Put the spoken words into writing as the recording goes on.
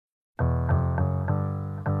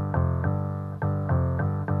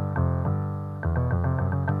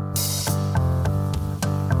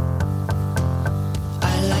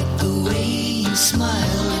I like the way you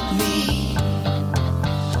smile at me.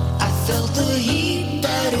 I felt the heat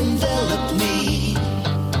that enveloped me.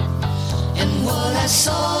 And what I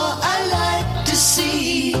saw, I like to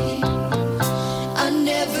see. I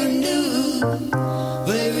never knew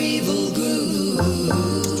where evil grew.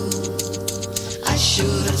 I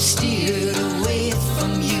should have steered away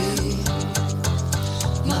from you.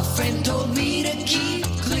 My friend told me to keep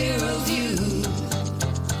clear of you.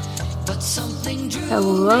 But something drew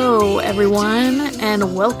Hello, everyone,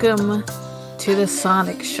 and welcome to the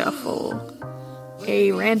Sonic Shuffle,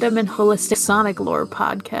 a random and holistic Sonic lore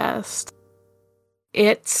podcast.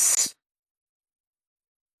 It's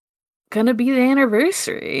gonna be the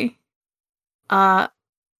anniversary.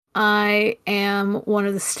 I am one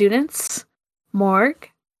of the students, Morg.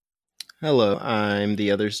 Hello, I'm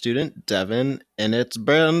the other student, Devin, and it's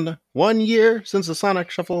been 1 year since the Sonic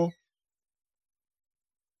Shuffle.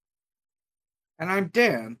 And I'm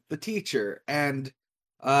Dan, the teacher, and,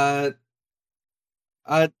 fuck,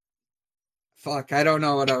 I don't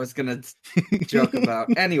know what I was gonna joke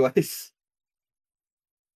about. Anyways,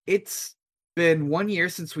 it's been 1 year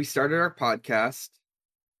since we started our podcast.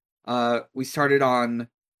 We started on,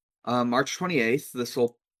 March 28th. This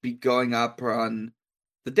will be going up on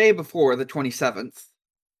the day before, the 27th.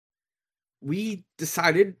 We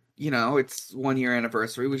decided, it's 1 year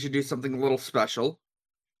anniversary, we should do something a little special.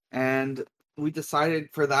 And we decided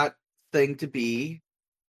for that thing to be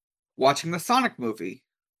watching the Sonic movie.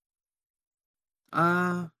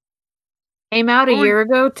 Came out a year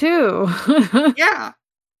ago, too.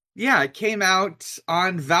 Yeah, it came out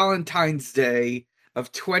on Valentine's Day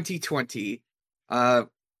of 2020. 1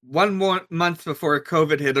 more month before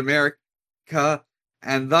COVID hit America,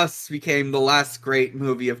 and thus became the last great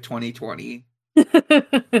movie of 2020.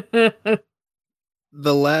 The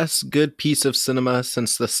last good piece of cinema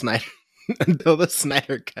since the Snyder until the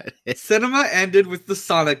Snyder Cut hit. Cinema ended with the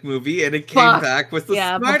Sonic movie, and it came back with the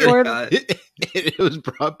Snyder Cut. It was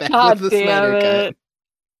brought back God with the Snyder Cut.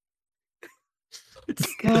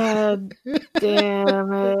 God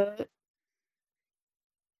damn it.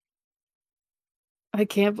 I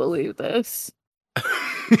can't believe this.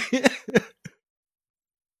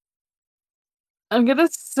 I'm gonna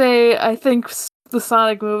say I think the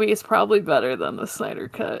Sonic movie is probably better than the Snyder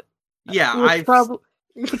Cut. Yeah,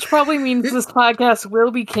 which probably means this podcast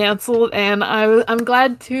will be canceled, and I'm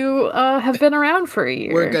glad to have been around for a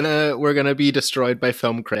year. We're gonna be destroyed by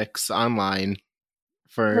film critics online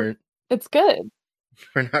for it's good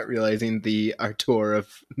for not realizing the auteur of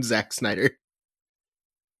Zack Snyder.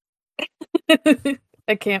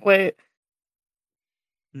 I can't wait.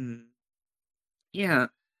 Yeah.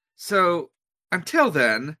 So until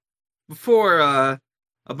then, before a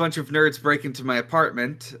bunch of nerds break into my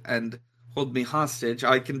apartment and hold me hostage,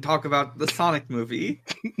 I can talk about the Sonic movie.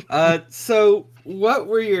 So what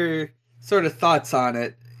were your sort of thoughts on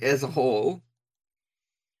it as a whole?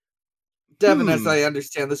 Devin, as I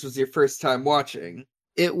understand, this was your first time watching.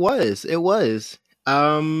 It was. It was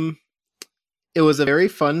a very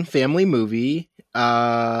fun family movie.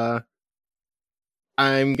 I'm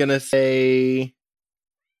gonna say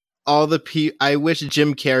I wish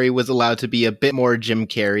Jim Carrey was allowed to be a bit more Jim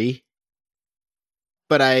Carrey.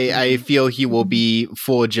 But I feel he will be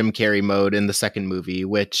full Jim Carrey mode in the second movie,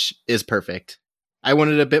 which is perfect. I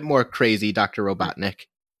wanted a bit more crazy Dr. Robotnik.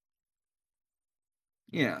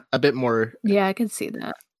 Yeah. A bit more. Yeah, I can see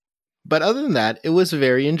that. But other than that, it was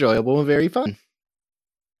very enjoyable and very fun.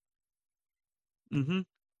 Mm-hmm.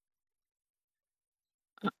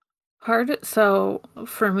 So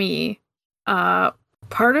for me,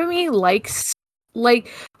 part of me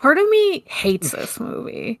part of me hates this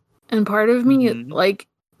movie, and part of me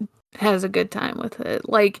has a good time with it.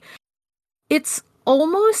 It's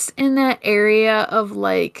almost in that area of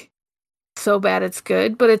so bad it's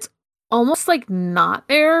good, but it's almost not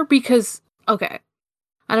there because okay,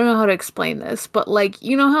 I don't know how to explain this, but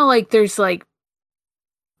you know how there's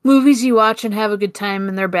movies you watch and have a good time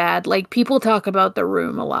and they're bad. People talk about The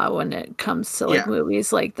Room a lot when it comes to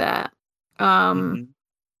movies like that.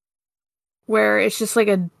 Where it's just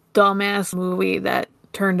a dumbass movie that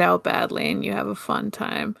turned out badly and you have a fun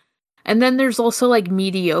time. And then there's also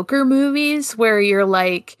mediocre movies where you're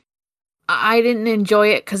I didn't enjoy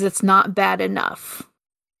it because it's not bad enough.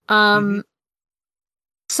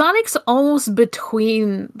 Sonic's almost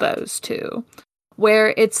between those two,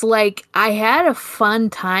 where it's I had a fun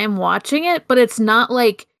time watching it, but it's not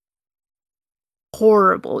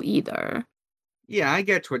horrible either. Yeah, I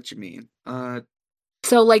get what you mean.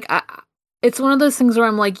 so like it's one of those things where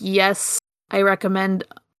I'm like, yes, I recommend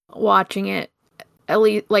watching it at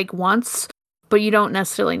least like once, but you don't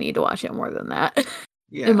necessarily need to watch it more than that,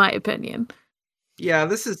 in my opinion. Yeah,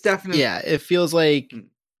 this is definitely. Yeah, it feels like.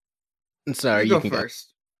 Sorry, you can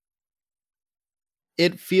first. go.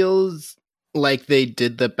 It feels like they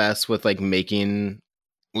did the best with like making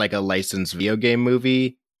like a licensed video game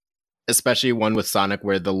movie, especially one with Sonic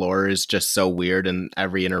where the lore is just so weird and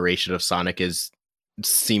every iteration of Sonic is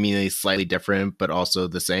seemingly slightly different but also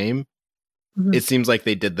the same. Mm-hmm. It seems like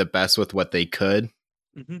they did the best with what they could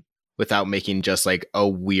without making just like a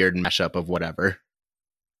weird mashup of whatever.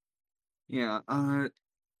 Yeah,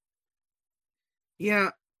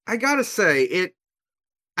 I gotta say,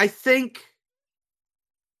 I think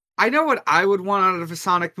I know what I would want out of a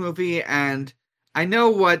Sonic movie, and I know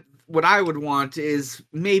what I would want is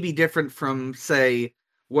maybe different from, say,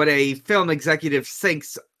 what a film executive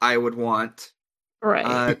thinks I would want. Right.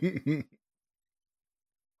 I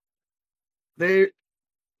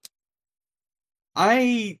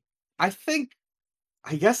think,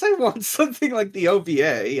 I guess I want something like the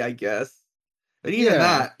OVA, I guess. But even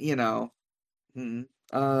that, you know.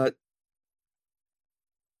 But,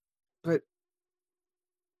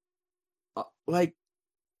 like,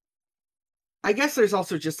 I guess there's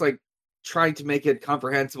also just, like, trying to make it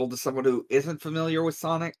comprehensible to someone who isn't familiar with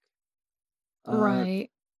Sonic. Right.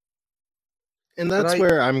 And that's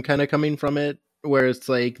where I'm kind of coming from it, where it's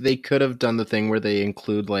like, they could have done the thing where they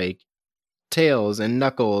include, like, Tails and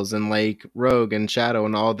Knuckles and, like, Rogue and Shadow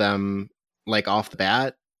and all of them, like, off the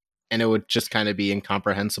bat, and it would just kind of be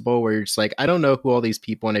incomprehensible, where you're just like, I don't know who all these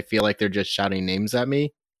people, and I feel like they're just shouting names at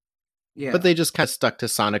me. Yeah. But they just kind of stuck to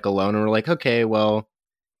Sonic alone, and were like, okay, well,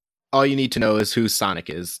 all you need to know is who Sonic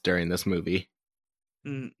is during this movie.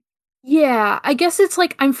 Yeah, I guess it's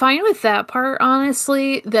like, I'm fine with that part,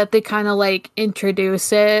 honestly, that they kind of like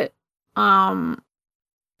introduce it, and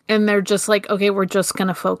they're just like, okay, we're just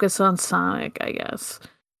gonna focus on Sonic, I guess.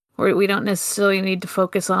 Or we don't necessarily need to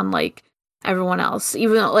focus on like everyone else,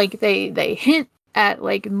 even though like they hint at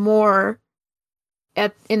like more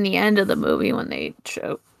in the end of the movie when they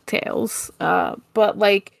show Tails. But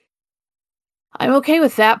like, I'm okay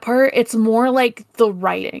with that part. It's more like the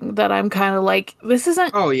writing that I'm kind of like, this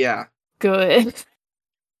isn't good.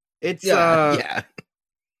 It's the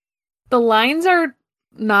lines are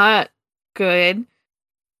not good.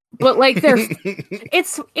 But like they're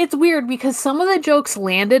it's weird because some of the jokes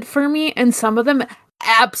landed for me and some of them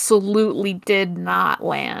absolutely did not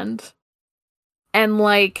land. And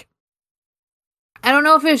like, I don't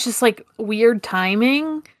know if it's just like weird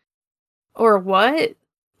timing or what.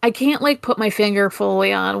 I can't like put my finger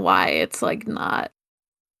fully on why it's like not.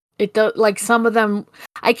 It does, like, some of them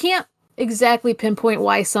I can't exactly pinpoint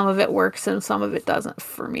why some of it works and some of it doesn't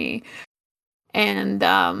for me.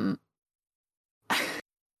 And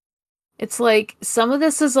it's like some of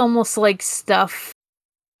this is almost like stuff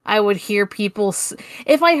I would hear people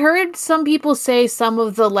if I heard some people say some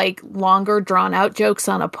of the like longer drawn out jokes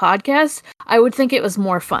on a podcast, I would think it was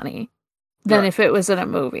more funny than if it was in a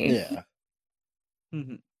movie.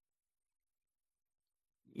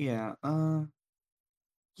 Yeah. Yeah.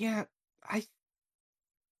 Yeah.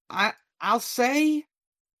 I'll say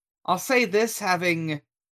this, having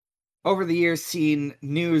over the years seen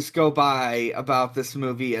news go by about this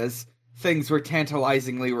movie as things were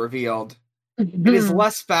tantalizingly revealed. It is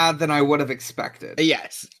less bad than I would have expected.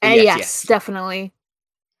 Yes. Yes, definitely.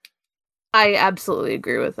 I absolutely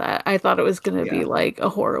agree with that. I thought it was going to be like a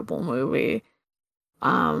horrible movie.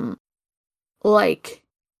 Like,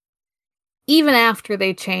 even after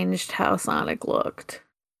they changed how Sonic looked,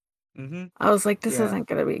 I was like, this isn't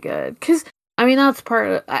going to be good. Because, I mean, that's part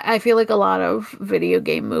of, I feel like a lot of video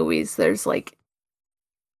game movies, there's like,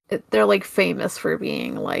 they're like famous for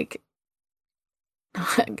being like,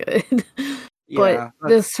 not good. But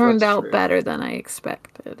this turned out better than I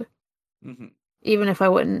expected. Even if I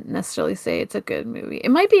wouldn't necessarily say it's a good movie. It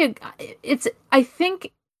might be I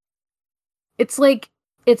think it's like,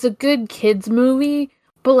 it's a good kids movie,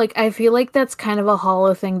 but like, I feel like that's kind of a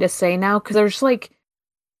hollow thing to say now, because there's like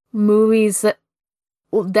movies that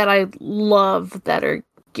I love that are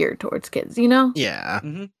geared towards kids, you know? Yeah.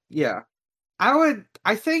 Yeah. I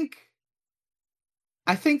think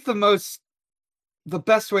the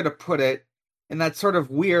best way to put it, in that sort of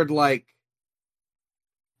weird, like,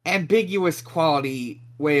 ambiguous quality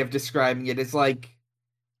way of describing it, is like,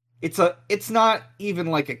 it's not even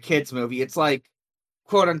like a kid's movie, it's like,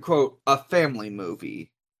 quote unquote, a family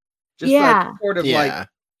movie. Just that sort of like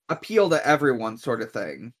appeal to everyone sort of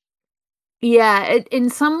thing. Yeah, in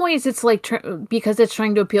some ways it's like because it's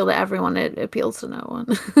trying to appeal to everyone, it appeals to no one.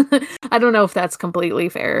 I don't know if that's completely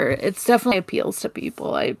fair. It's definitely appeals to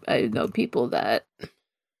people. I know people that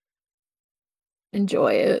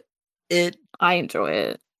enjoy it. I enjoy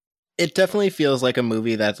it. It definitely feels like a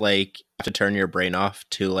movie that's like you have to turn your brain off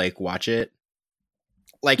to like watch it.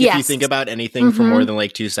 Like if you think about anything for more than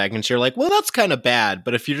like 2 seconds, you're like, well, that's kind of bad.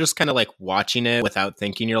 But if you're just kind of like watching it without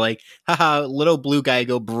thinking, you're like, haha, little blue guy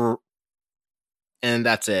go brr, and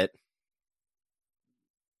that's it.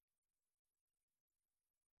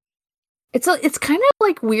 It's kind of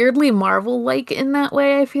like weirdly Marvel-like in that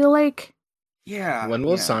way, I feel like. Yeah. When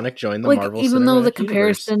will Sonic join the like, Marvel even though the Cinematic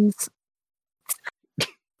Universe? comparisons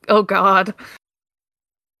Oh god.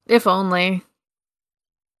 If only.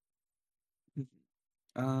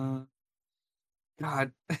 God.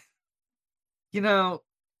 You know,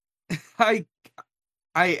 I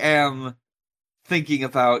am thinking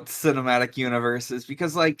about cinematic universes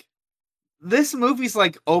because like this movie's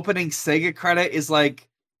like opening Sega credit is like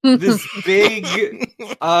this big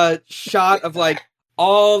shot of like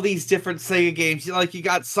all these different Sega games. You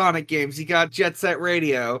got Sonic games, you got Jet Set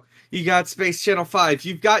Radio, you got Space Channel 5,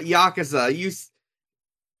 you've got Yakuza.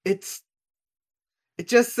 It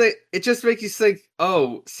just makes you think,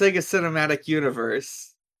 oh, Sega Cinematic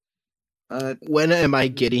Universe. When am I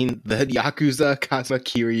getting the Yakuza Kazuma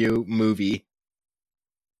Kiryu movie?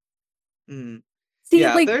 See,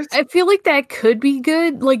 yeah, like, I feel like that could be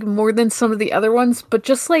good, like, more than some of the other ones, but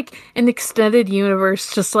just, like, an extended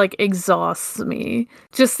universe just, like, exhausts me.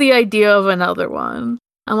 Just the idea of another one.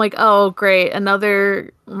 I'm like, oh, great,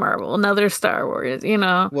 another Marvel, another Star Wars, you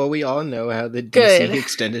know? Well, we all know how the DC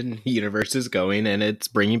extended universe is going, and it's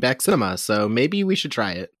bringing back cinema, so maybe we should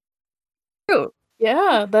try it. True.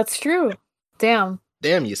 Yeah, that's true. Damn,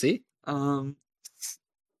 you see? So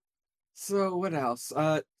what else?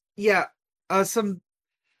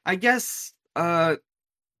 I guess,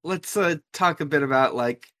 let's talk a bit about,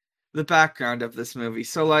 like, the background of this movie.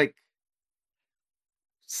 So, like,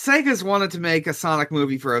 Sega's wanted to make a Sonic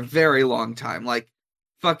movie for a very long time, like,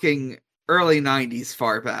 fucking early 90s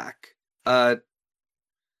far back. Of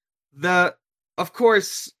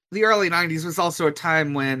course, the early 90s was also a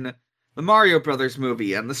time when the Mario Brothers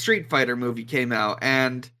movie and the Street Fighter movie came out,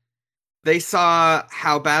 and they saw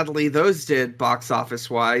how badly those did box office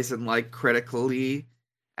wise and like critically,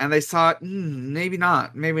 and they thought, maybe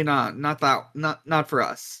not not for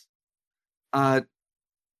us.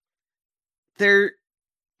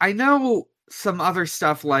 I know some other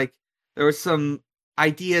stuff, like there was some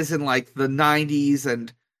ideas in like the 90s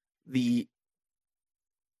and the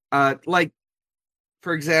like,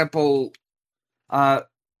 for example, at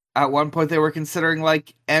one point they were considering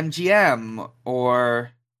like MGM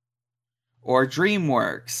or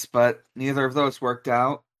DreamWorks, but neither of those worked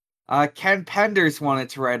out. Ken Penders wanted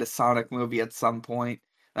to write a Sonic movie at some point.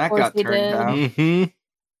 That got turned down.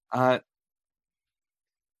 Mm-hmm.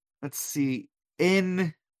 Let's see.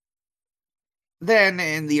 In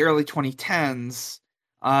the early 2010s,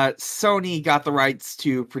 Sony got the rights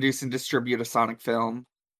to produce and distribute a Sonic film.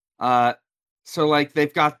 So like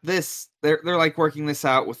they've got this, they're like working this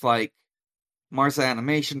out with like Mars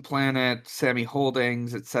Animation Planet, Sammy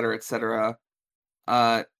Holdings, etc., etc.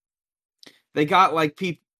 They got like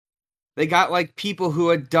people who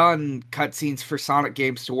had done cutscenes for Sonic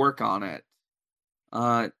games to work on it.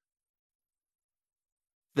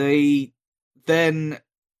 They then,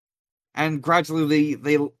 and gradually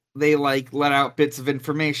they like let out bits of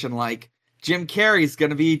information like Jim Carrey's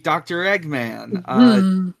gonna be Dr.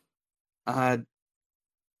 Eggman.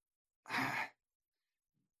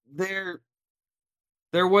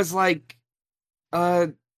 There was like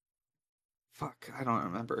fuck, I don't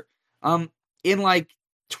remember. In like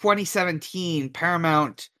 2017,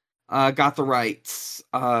 Paramount got the rights.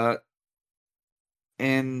 But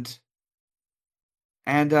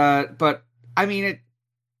I mean,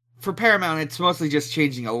 for Paramount, it's mostly just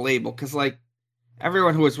changing a label, because like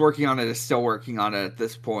everyone who was working on it is still working on it at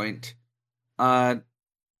this point.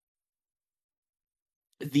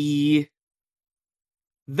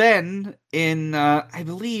 Then in I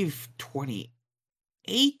believe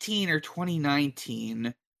 2018 or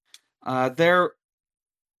 2019,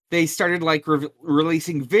 they started like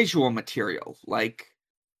releasing visual material, like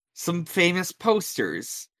some famous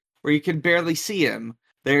posters where you can barely see him.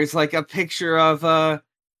 There's like a picture of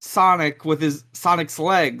Sonic with Sonic's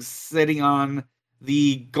legs sitting on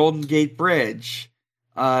the Golden Gate Bridge.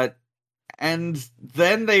 And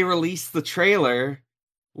then they released the trailer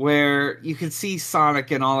where you can see Sonic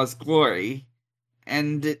in all his glory,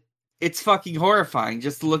 and it's fucking horrifying.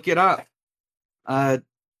 Just look it up.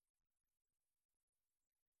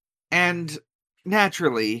 And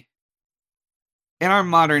naturally, in our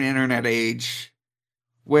modern internet age,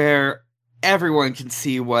 where everyone can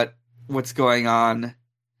see what's going on,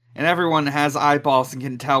 and everyone has eyeballs and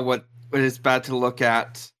can tell what is bad to look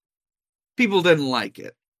at, people didn't like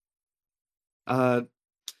it.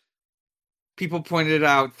 People pointed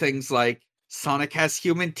out things like Sonic has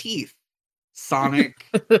human teeth. Sonic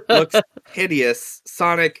looks hideous.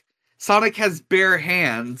 Sonic has bare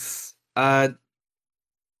hands.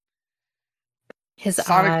 His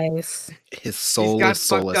Sonic, eyes. His he's got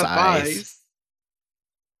soulless fucked up eyes.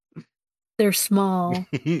 They're small.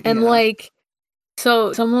 And Yeah. like,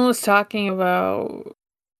 so someone was talking about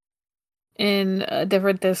in a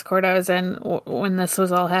different Discord I was in when this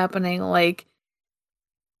was all happening, like,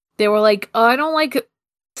 they were like, oh, I don't like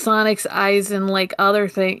Sonic's eyes in like other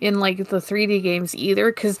thing in like the 3D games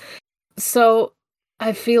either, because so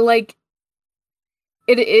I feel like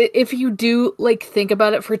it if you do like think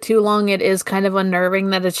about it for too long, it is kind of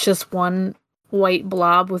unnerving that it's just one white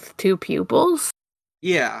blob with two pupils.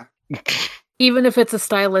 Yeah. Even if it's a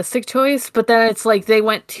stylistic choice, but then it's like they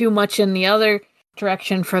went too much in the other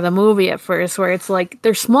direction for the movie at first, where it's like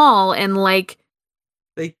they're small and like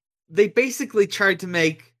they basically tried to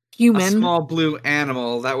make human. a small blue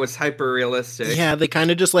animal that was hyper realistic. Yeah, they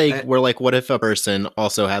kind of just like were like, what if a person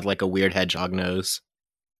also had like a weird hedgehog nose?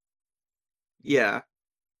 Yeah,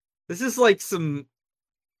 this is like some.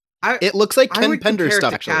 It looks like I Ken would Pender compare it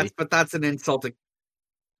stuff, to actually. Cats, but that's an insult to.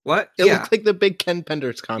 What? It Yeah. looks like the big Ken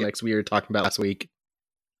Pender comics we were talking about last week.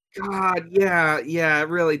 God, yeah, it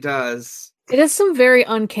really does. It has some very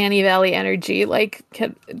uncanny valley energy, like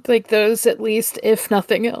those at least, if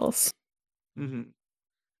nothing else. Mm-hmm.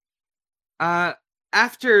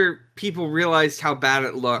 After people realized how bad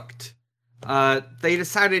it looked, they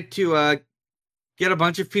decided to get a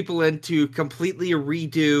bunch of people in to completely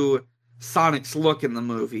redo Sonic's look in the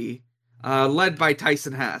movie, led by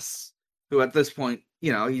Tyson Hesse, who at this point,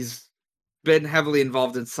 he's been heavily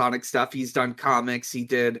involved in Sonic stuff. He's done comics, he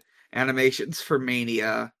did animations for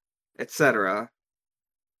Mania, etc.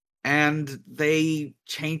 And they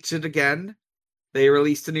changed it again. They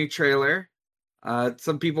released a new trailer.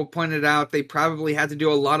 Some people pointed out they probably had to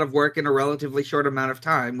do a lot of work in a relatively short amount of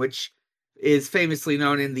time, which is famously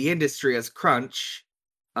known in the industry as crunch.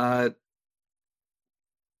 And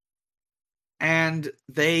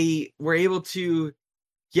they were able to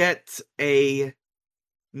get a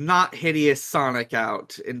not hideous Sonic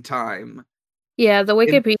out in time. Yeah, the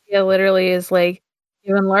Wikipedia literally is like,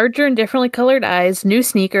 even larger and differently colored eyes, new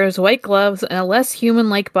sneakers, white gloves, and a less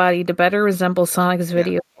human-like body to better resemble Sonic's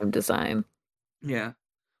video game design. Yeah.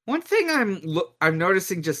 One thing I'm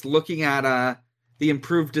noticing just looking at the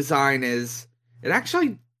improved design is it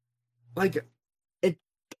actually, like,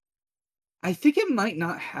 I think it might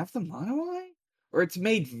not have the mono eye, or it's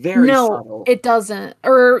made very subtle. It doesn't.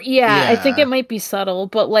 Or I think it might be subtle,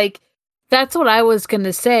 but like that's what I was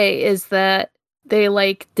gonna say is that they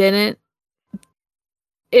like didn't.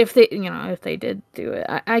 If they did do it,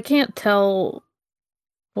 I can't tell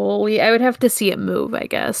fully. I would have to see it move, I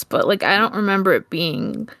guess, but like I don't remember it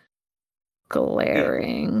being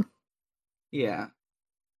glaring. Yeah.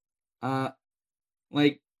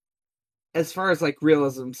 Like as far as like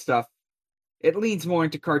realism stuff, it leans more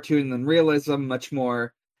into cartoon than realism, much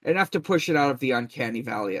more enough to push it out of the uncanny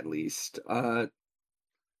valley at least.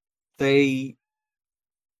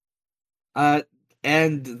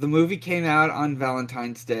 And the movie came out on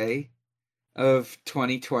Valentine's Day of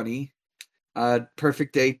 2020.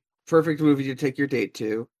 Perfect movie to take your date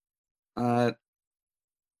to.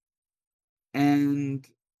 And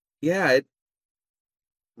yeah, it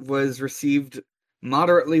was received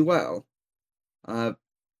moderately well.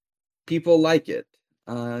 People like it.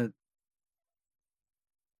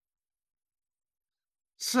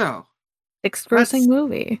 So, Sixth grossing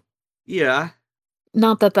movie. Yeah.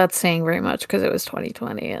 Not that that's saying very much because it was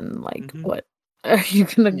 2020 and like what are you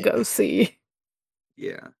gonna go see?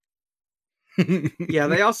 Yeah. Yeah,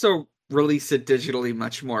 they also released it digitally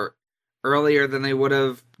much more earlier than they would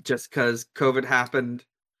have just because COVID happened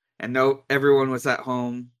and everyone was at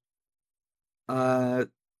home. Also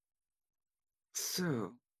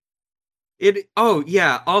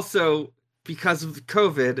because of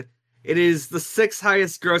COVID, it is the 6th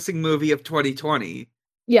highest grossing movie of 2020.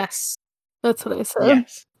 Yes. That's what I said.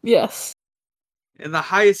 Yes. And the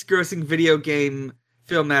highest grossing video game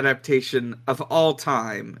film adaptation of all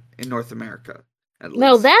time in North America.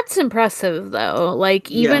 No, that's impressive though. Like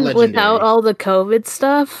even without all the COVID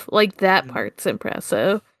stuff, like that part's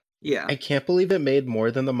impressive. Yeah. I can't believe it made more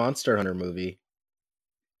than the Monster Hunter movie.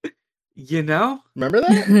 Remember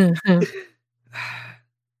that?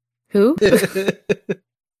 Who?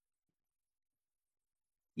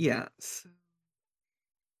 Yeah. So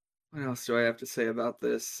what else do I have to say about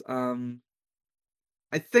this?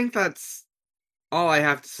 I think that's all I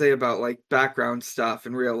have to say about like background stuff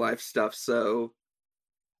and real life stuff. So,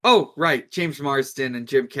 oh right, James Marsden and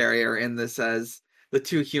Jim Carrey are in this as the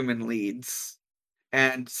two human leads,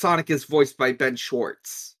 and Sonic is voiced by Ben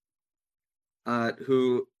Schwartz,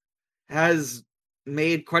 who has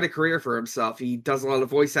made quite a career for himself. He does a lot of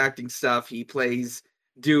voice acting stuff. He plays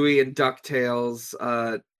Dewey in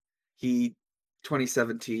DuckTales. He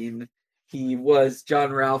 2017. He was John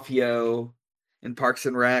Ralphio in Parks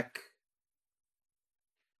and Rec.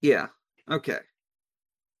 Yeah. Okay.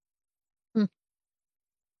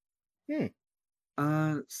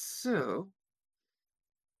 So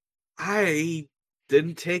I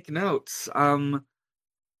didn't take notes.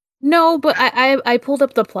 No, but I pulled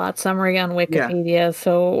up the plot summary on Wikipedia,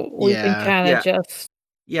 so we can kind of just...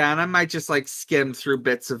 Yeah, and I might just like skim through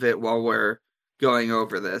bits of it while we're going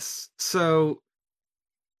over this. So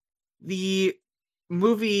the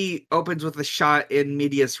movie opens with a shot in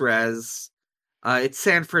medias res. It's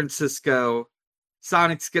San Francisco.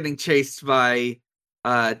 Sonic's getting chased by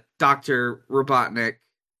Dr. Robotnik.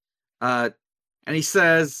 And he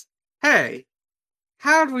says, "Hey,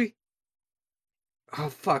 how do we..." Oh,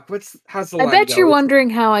 fuck. How's the line I bet go? you're wondering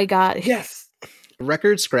how I got here. Yes.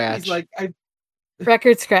 Record scratch. He's like,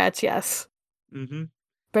 Record scratch, yes. Mm-hmm.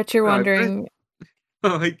 Bet you're wondering...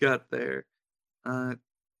 Oh, I got there. And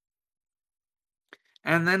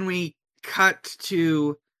then we cut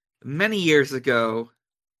to many years ago.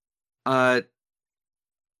 In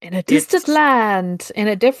a distant land, in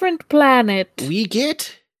a different planet. We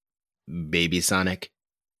get Baby Sonic.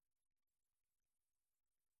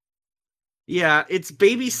 Yeah, it's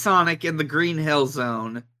Baby Sonic in the Green Hill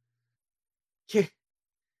Zone.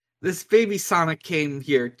 This Baby Sonic came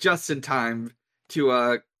here just in time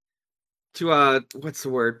to what's the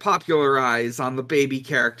word? Popularize on the baby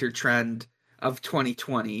character trend of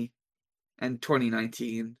 2020 and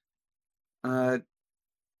 2019.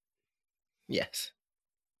 Yes.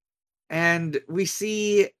 And we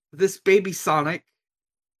see this Baby Sonic.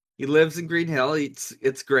 He lives in Green Hill.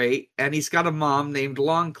 It's great, and he's got a mom named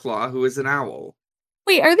Longclaw, who is an owl.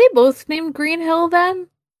 Wait, are they both named Green Hill then?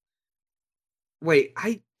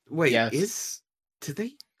 Yes. Did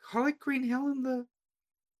they call it Green Hill in the...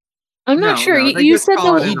 I'm not sure. You said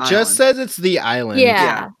he just says it's the island.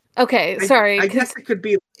 Yeah. Okay, sorry. I guess it could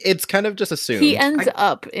be... It's kind of just assumed. He ends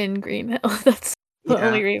up in Green Hill. That's the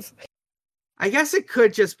only reason. I guess it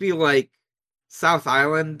could just be like South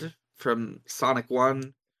Island from Sonic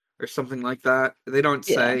 1 or something like that. They don't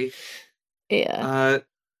say. Yeah.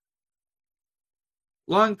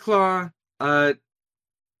 Longclaw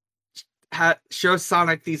shows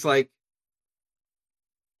Sonic these like...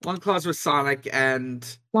 Longclaw's with Sonic,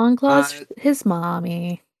 and Longclaw's his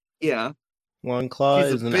mommy. Yeah.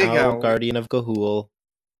 Longclaw is an owl guardian of Ga'Hoole.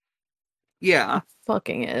 Yeah. He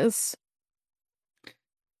fucking is.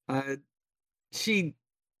 She...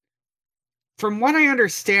 From what I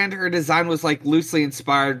understand, her design was like loosely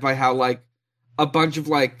inspired by how like a bunch of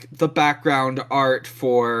like the background art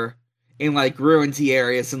for in like ruinsy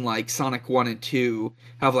areas in like Sonic 1 and 2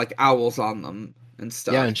 have like owls on them and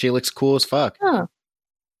stuff. Yeah, and she looks cool as fuck. Huh.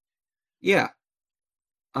 Yeah.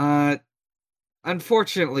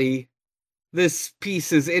 Unfortunately, this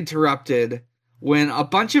piece is interrupted when a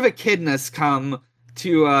bunch of echidnas come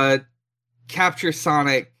to capture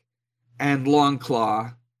Sonic and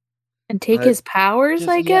Longclaw. And take his powers,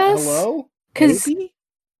 I guess? Hello? Because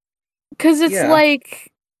it's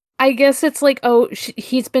like... I guess it's like,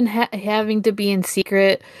 he's been having to be in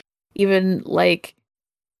secret, even like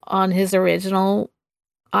on his original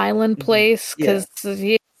island place, because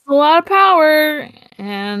he has a lot of power,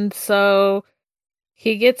 and so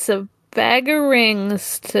he gets a bag of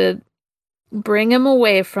rings to bring him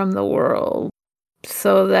away from the world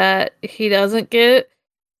so that he doesn't get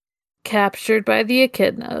captured by the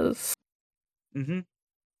echidnas.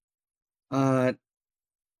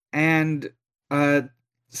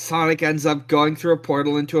 Sonic ends up going through a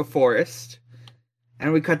portal into a forest,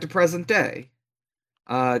 and we cut to present day.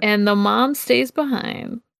 And the mom stays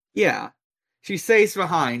behind. Yeah, she stays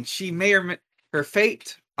behind. She may or may... Her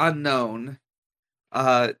fate, unknown.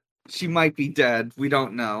 She might be dead. We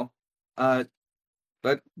don't know.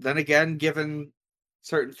 But then again, given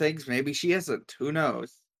certain things, maybe she isn't. Who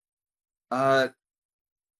knows?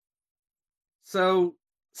 So,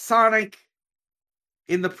 Sonic,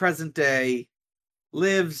 in the present day,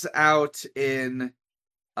 lives out in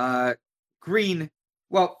Green...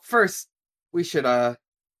 Well, first, we should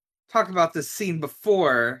talk about this scene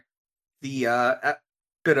before the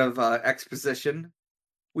bit of exposition.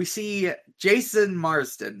 we see Jason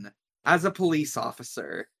Marsden as a police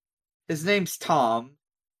officer. His name's Tom.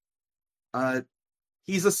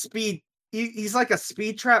 He's a he's like a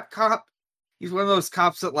speed trap cop. He's one of those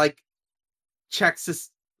cops that like checks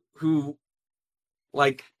who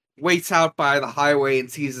like waits out by the highway and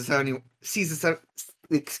sees if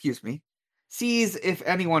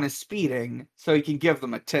anyone is speeding, so he can give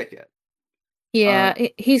them a ticket. Yeah,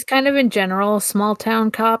 he's kind of in general a small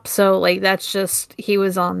town cop, so like that's just he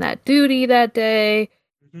was on that duty that day,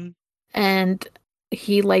 and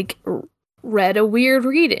he like read a weird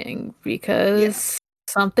reading because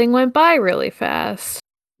something went by really fast.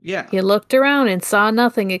 Yeah, he looked around and saw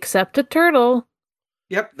nothing except a turtle.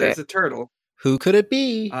 Yep, there's a turtle. Who could it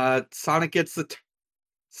be? Sonic gets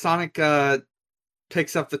Sonic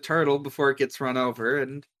picks up the turtle before it gets run over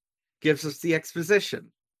and gives us the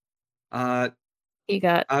exposition. He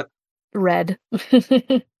got red.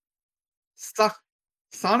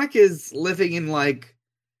 Sonic is living in like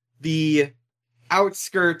the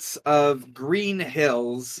outskirts of Green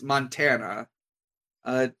Hills, Montana.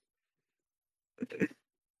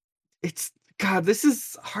 It's God, this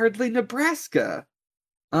is hardly Nebraska.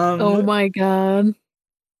 Oh my god.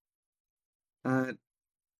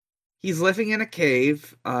 He's living in a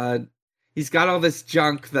cave. He's got all this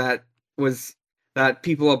junk that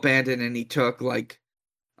people abandoned and he took, like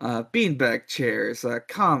beanbag chairs,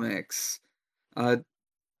 comics,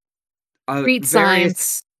 street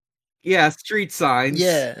signs. Yeah, street signs.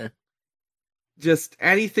 Yeah. Just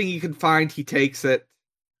anything you can find, he takes it.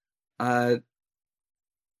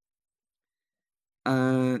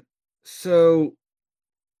 So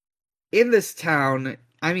in this town,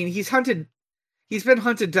 I mean, he's been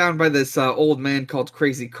hunted down by this old man called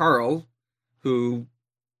Crazy Carl, who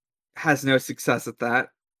has no success at that.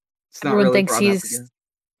 It's not everyone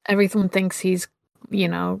thinks he's, you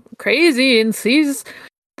know, crazy and sees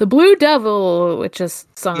the Blue Devil, which is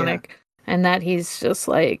Sonic, and that he's just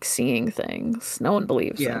like seeing things. No one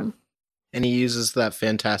believes him. And he uses that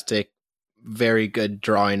fantastic, very good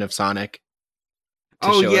drawing of Sonic.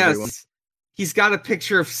 Oh yes, everyone. He's got a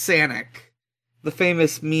picture of Sonic, the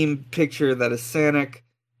famous meme picture that is Sonic.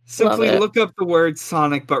 Simply look up the word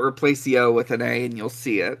Sonic, but replace the O with an A, and you'll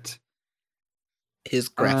see it. His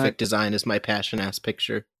graphic design is my passion-ass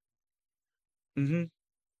picture.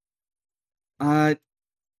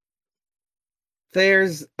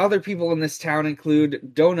 There's other people in this town,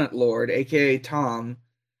 include Donut Lord, aka Tom,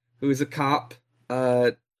 who is a cop.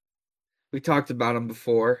 We talked about him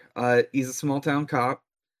before. He's a small-town cop.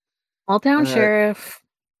 Small-town sheriff.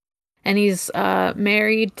 And he's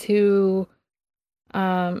married to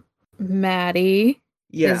Maddie,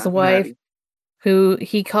 his wife, Maddie, who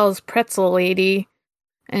he calls Pretzel Lady,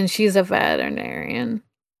 and she's a veterinarian.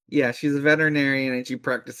 Yeah, she's a veterinarian and she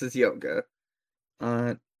practices yoga.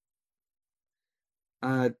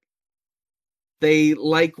 They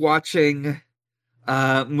like watching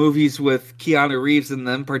movies with Keanu Reeves in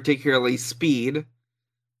them, particularly Speed.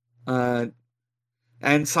 And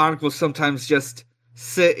Sonic will sometimes just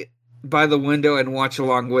sit by the window and watch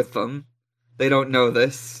along with them. They don't know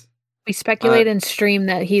this. We speculate in stream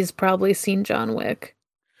that he's probably seen John Wick.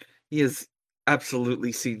 He has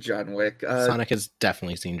absolutely seen John Wick. Sonic has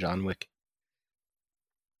definitely seen John Wick.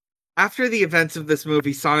 After the events of this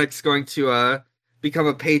movie, Sonic's going to become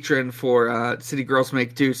a patron for City Girls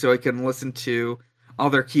Make Do so he can listen to all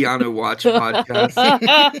their Keanu Watch podcasts.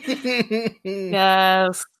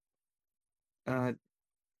 Yes. Let's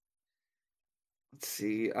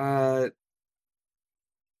see.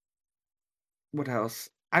 What else?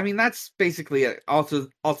 I mean, that's basically it. Also,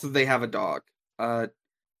 they have a dog.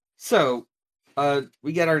 So,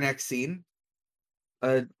 we get our next scene.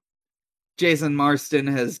 Jason Marsden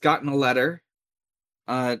has gotten a letter.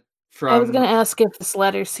 From... I was gonna ask if this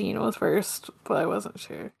letter scene was first, but I wasn't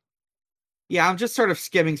sure. Yeah, I'm just sort of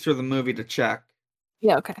skimming through the movie to check.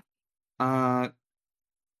 Yeah, okay.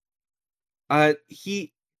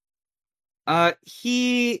 He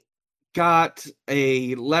got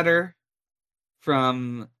a letter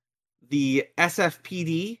from the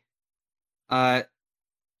SFPD.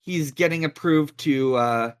 He's getting approved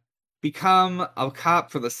to become a cop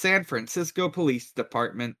for the San Francisco Police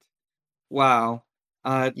Department. Wow.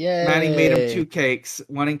 Maddie made him 2 cakes,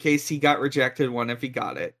 one in case he got rejected, one if he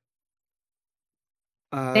got it.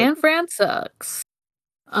 San Fran sucks.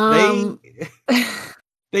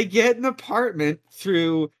 They get an apartment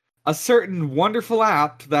through a certain wonderful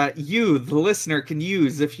app that you, the listener, can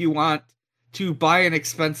use if you want to buy an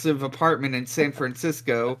expensive apartment in San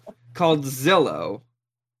Francisco called Zillow.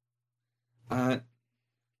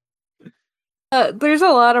 There's a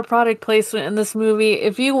lot of product placement in this movie.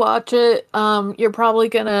 If you watch it, you're probably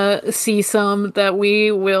gonna see some that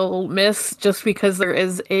we will miss just because there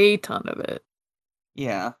is a ton of it.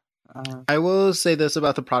 Yeah. I will say this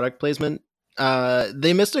about the product placement.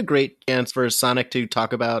 They missed a great chance for Sonic to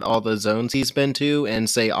talk about all the zones he's been to and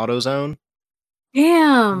say AutoZone.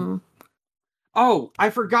 Damn. Oh, I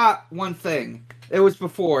forgot one thing. It was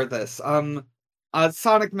before this.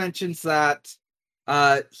 Sonic mentions that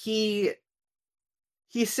he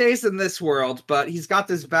stays in this world, but he's got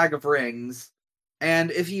this bag of rings,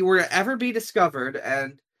 and if he were to ever be discovered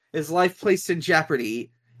and his life placed in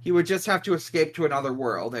jeopardy, he would just have to escape to another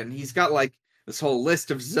world. And he's got like this whole list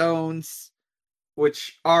of zones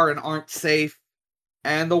which are and aren't safe.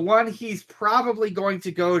 And the one he's probably going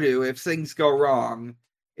to go to if things go wrong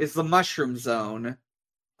is the Mushroom Zone.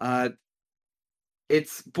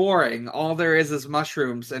 It's boring. All there is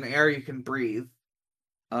mushrooms and air you can breathe.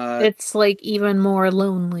 It's like even more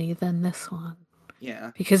lonely than this one. Yeah.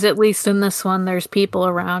 Because at least in this one, there's people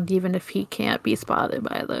around, even if he can't be spotted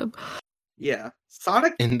by them. Yeah.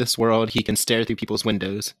 Sonic In this world, he can stare through people's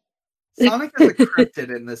windows. Sonic is a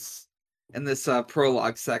cryptid in this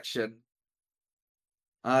prologue section.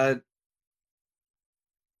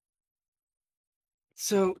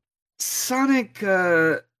 So Sonic,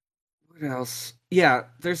 what else? Yeah,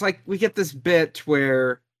 there's like we get this bit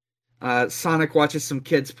where Sonic watches some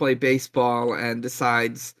kids play baseball and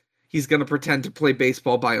decides he's gonna pretend to play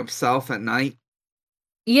baseball by himself at night.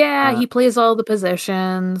 Yeah, he plays all the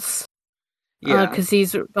positions. Yeah, because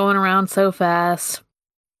he's going around so fast.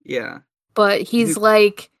 yeah. But he's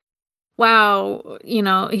like, wow,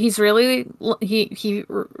 he's really he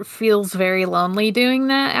feels very lonely doing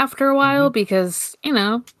that after a while because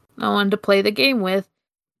no one to play the game with.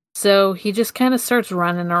 So he just kind of starts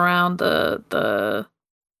running around the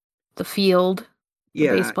field, the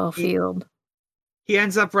baseball field. He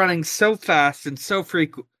ends up running so fast and so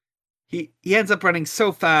frequent. He ends up running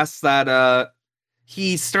so fast that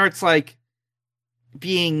he starts like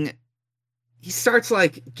giving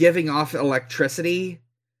off electricity,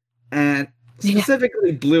 and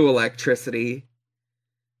specifically blue electricity,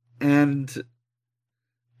 and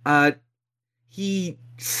he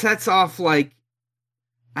sets off like,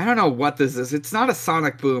 I don't know what this is. It's not a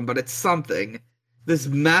sonic boom, but it's something. This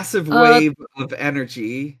massive wave of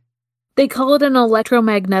energy. They call it an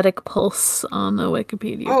electromagnetic pulse on the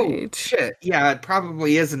Wikipedia page. Oh, shit. Yeah, it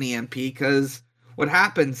probably is an EMP, because what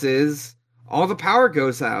happens is all the power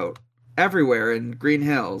goes out everywhere in Green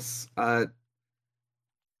Hills. Tom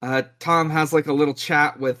has like a little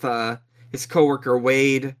chat with his coworker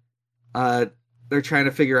Wade. They're trying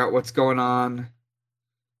to figure out what's going on.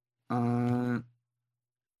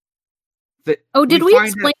 Did we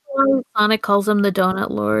explain why Sonic calls him the Donut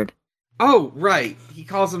Lord? Oh, right. He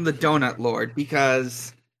calls him the Donut Lord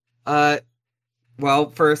because, well,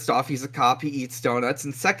 first off, he's a cop, he eats donuts,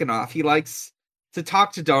 and second off, he likes to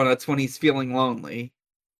talk to donuts when he's feeling lonely.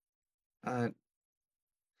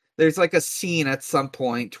 There's like a scene at some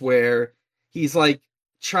point where he's like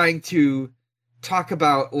trying to talk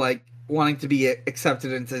about like wanting to be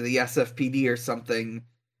accepted into the SFPD or something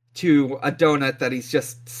to a donut that he's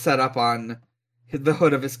just set up on the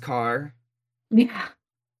hood of his car. Yeah.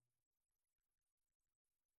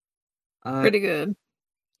 Pretty good.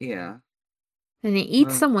 Yeah. And he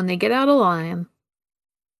eats them when they get out of line.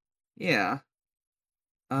 Yeah.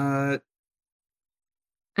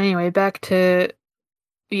 Anyway, back to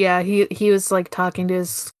he was like talking to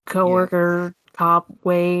his coworker, cop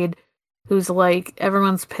Wade, who's like,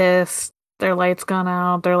 everyone's pissed, their light's gone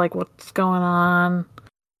out, they're like, what's going on?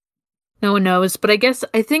 No one knows, but I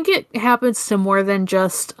think it happens to more than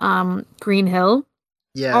just Green Hill.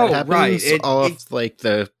 Yeah, it happens off like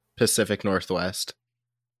the Pacific Northwest.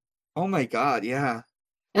 Oh my god, yeah.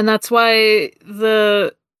 And that's why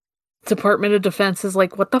the Department of Defense is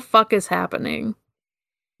like, what the fuck is happening?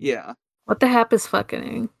 Yeah. What the heck is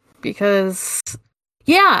fucking? Because,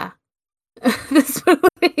 yeah, this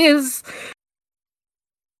movie is,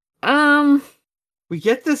 we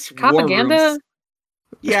get this propaganda.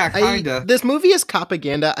 Yeah, kinda. This movie is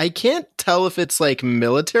propaganda. I can't tell if it's like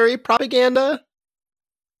military propaganda.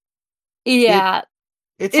 Yeah.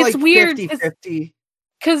 It's like weird 50-50.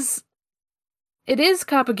 Because it is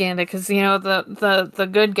propaganda, because, the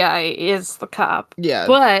good guy is the cop. Yeah.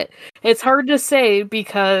 But it's hard to say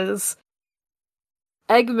because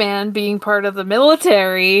Eggman, being part of the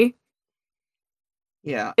military,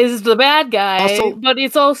 is the bad guy, but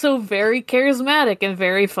it's also very charismatic and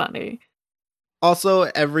very funny. Also,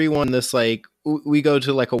 everyone in this, like, we go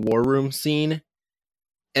to like a war room scene,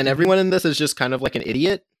 and everyone in this is just kind of like an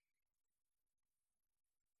idiot.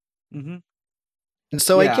 Mm-hmm.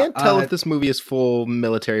 So I Yeah, can't tell if this movie is full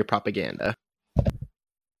military propaganda.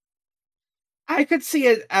 I could see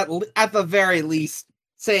it at the very least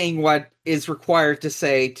saying what is required to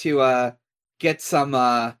say to get some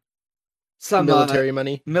Military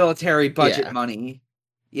money. military budget Yeah. money.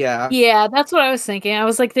 Yeah. Yeah, that's what I was thinking. I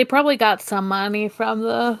was like, they probably got some money from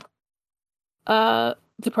the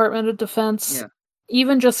Department of Defense, Yeah.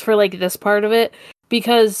 even just for like this part of it,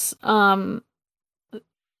 because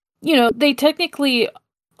they technically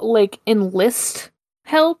like enlist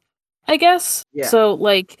help, I guess. Yeah. So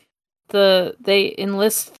like they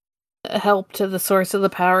enlist help to the source of the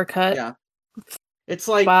power cut. Yeah. It's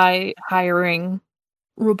like by hiring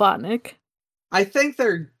Robotnik. I think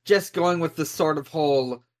they're just going with the sort of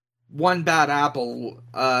whole one bad apple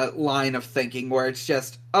line of thinking where it's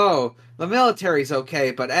just, oh, the military's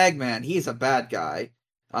okay, but Eggman, he's a bad guy.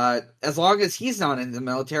 As long as he's not in the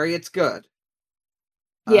military, it's good.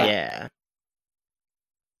 Yeah.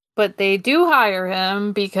 But they do hire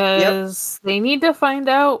him because they need to find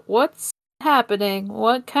out what's happening,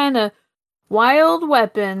 what kind of wild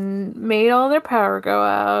weapon made all their power go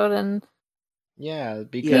out, and because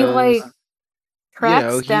he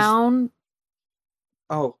tracks down.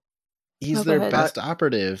 Oh, he's their best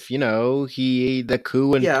operative. The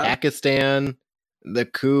coup in Pakistan, the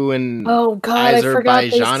coup in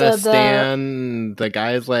Azerbaijanistan. The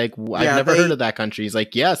guy's like, I've never heard of that country. He's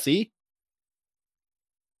like, yeah, see.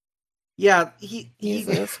 Yeah,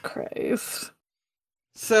 Jesus Christ.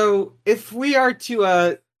 So, if we are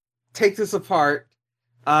to take this apart,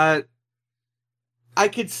 I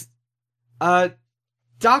could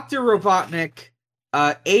Dr. Robotnik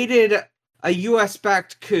aided a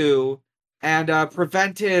US-backed coup and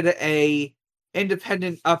prevented a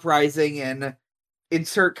independent uprising in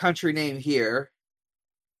insert country name here.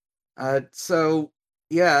 So,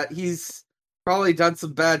 yeah, he's probably done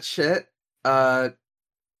some bad shit.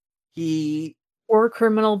 War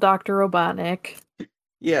criminal Dr. Robotnik.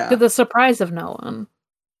 Yeah. To the surprise of no one.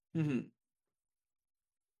 Mm-hmm.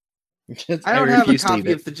 I don't have a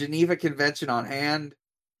copy of the Geneva Convention on hand,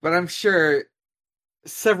 but I'm sure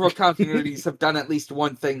several communities have done at least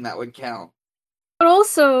one thing that would count. But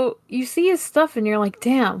also, you see his stuff and you're like,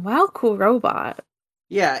 damn, wow, cool robot.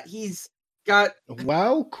 Yeah, he's got...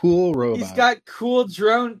 Wow, cool robot. He's got cool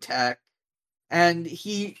drone tech, and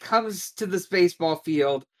he comes to this baseball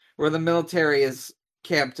field where the military is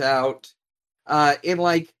camped out in,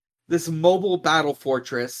 like, this mobile battle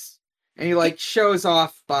fortress, and he, like, shows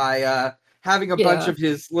off by having a bunch of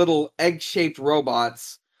his little egg-shaped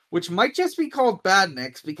robots, which might just be called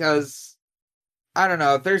badniks, because, I don't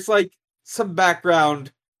know, there's, like, some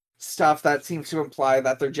background stuff that seems to imply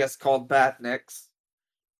that they're just called badniks.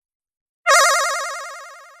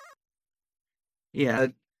 Yeah,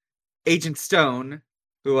 Agent Stone,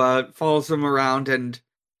 who follows him around and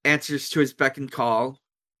answers to his beck and call.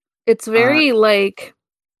 It's very, it's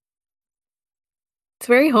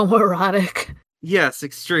very homoerotic. Yes,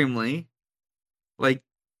 extremely. Like,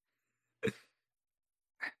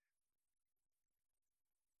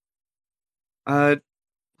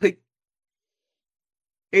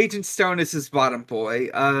 Agent Stone is his bottom boy.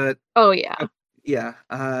 Oh, yeah. Yeah,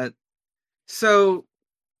 so,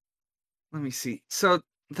 let me see. So,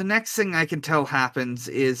 the next thing I can tell happens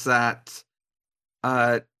is that,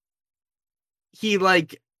 he,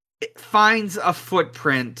 like, finds a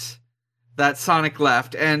footprint that Sonic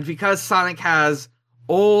left, and because Sonic has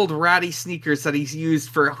old ratty sneakers that he's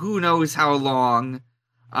used for who knows how long,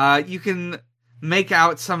 you can make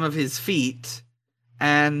out some of his feet,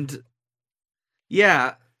 and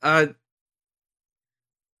yeah, Dr.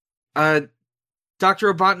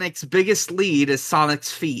 Robotnik's biggest lead is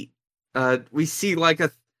Sonic's feet. We see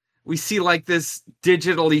this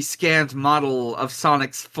digitally scanned model of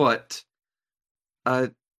Sonic's foot.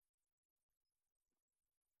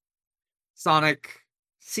 Sonic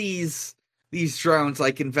sees these drones,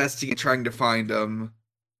 like, investigating, trying to find them.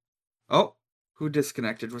 Oh, who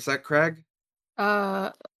disconnected? Was that Craig?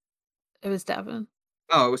 It was Devin.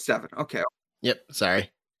 Oh, it was Devin. Okay. Yep, sorry.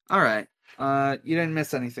 Alright. You didn't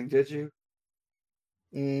miss anything, did you?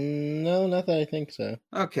 No, not that I think so.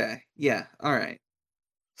 Okay, yeah, alright.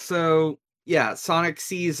 So, yeah, Sonic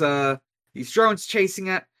sees these drones chasing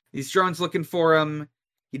it, these drones looking for him.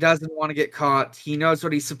 He doesn't want to get caught. He knows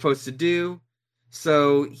what he's supposed to do.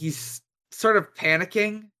 So he's sort of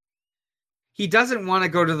panicking. He doesn't want to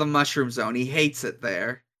go to the mushroom zone. He hates it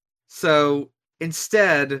there. So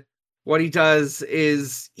instead, what he does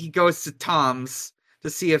is he goes to Tom's to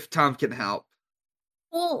see if Tom can help.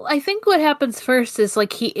 Well, I think what happens first is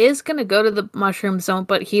like he is gonna go to the mushroom zone,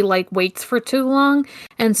 but he like waits for too long,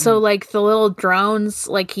 and so like the little drones,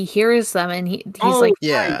 like he hears them, and he's like,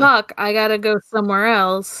 yeah. "Fuck, I gotta go somewhere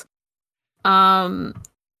else." I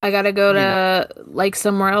gotta go to like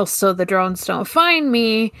somewhere else so the drones don't find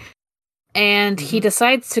me. And he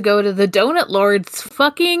decides to go to the Donut Lord's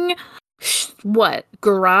fucking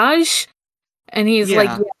garage, and he's like,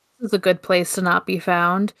 "Yeah, this is a good place to not be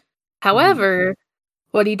found." However.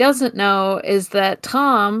 What he doesn't know is that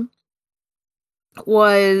Tom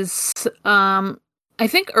was, I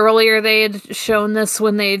think earlier they had shown this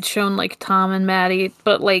when they had shown like Tom and Maddie,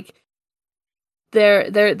 but like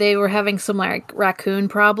they were having some like raccoon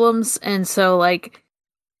problems, and so like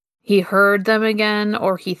he heard them again,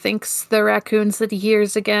 or he thinks the raccoons that he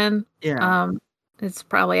hears again. Yeah. It's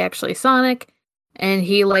probably actually Sonic, and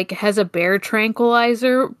he like has a bear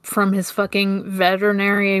tranquilizer from his fucking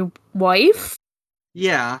veterinary wife.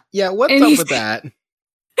 Yeah. Yeah, what's up with that?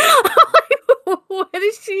 What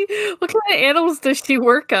kind of animals does she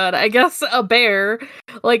work on? I guess a bear.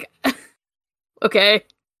 Like, okay.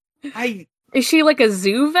 Is she like a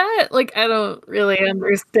zoo vet? Like, I don't really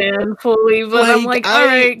understand fully, but I'm like,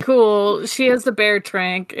 alright, cool. She has the bear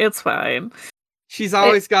trank. It's fine. She's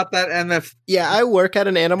always got that MF. Yeah, I work at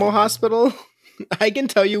an animal hospital. I can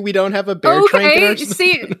tell you we don't have a bear trank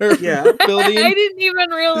in our building. I didn't even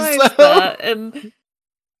realize that, and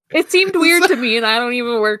it seemed weird to me, and I don't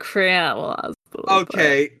even work for animal hospital.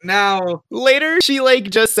 Okay, now later she like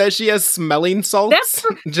just says she has smelling salts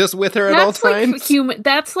just with her at all times.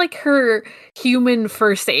 That's like her human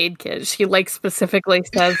first aid kit. She like specifically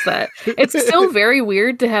says that. It's still very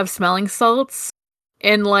weird to have smelling salts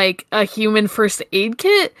in like a human first aid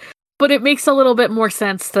kit. But it makes a little bit more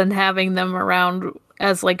sense than having them around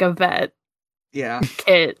as like a vet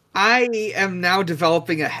kit. I am now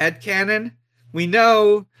developing a headcanon. We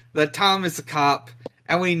know that Tom is a cop,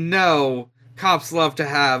 and we know cops love to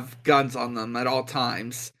have guns on them at all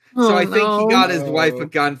times. So I think he got his wife a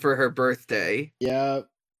gun for her birthday. Yeah.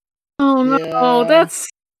 Oh no, that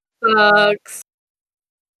sucks.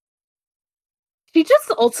 She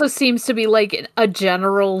just also seems to be, like, a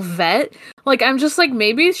general vet. Like, I'm just like,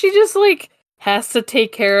 maybe she just, like, has to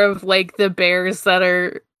take care of, like, the bears that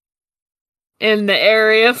are in the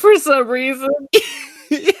area for some reason.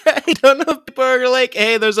 Yeah, I don't know if people are like,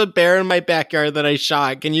 hey, there's a bear in my backyard that I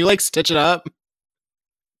shot. Can you, like, stitch it up?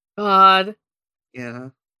 God. Yeah.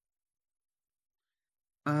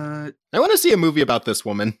 I want to see a movie about this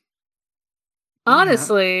woman.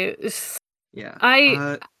 Honestly. Yeah.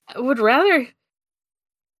 I would rather...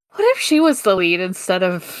 What if she was the lead instead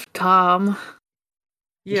of Tom?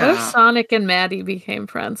 Yeah. What if Sonic and Maddie became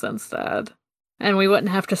friends instead? And we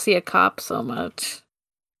wouldn't have to see a cop so much.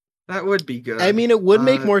 That would be good. I mean, it would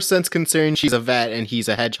make more sense considering she's a vet and he's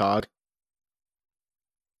a hedgehog.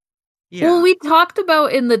 Yeah. Well, we talked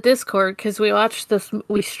about in the Discord, because we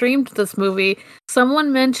streamed this movie,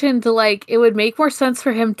 someone mentioned, like, it would make more sense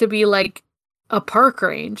for him to be, like, a park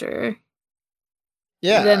ranger.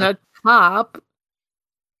 Yeah. Than a cop.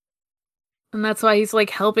 And that's why he's, like,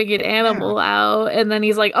 helping an animal out. And then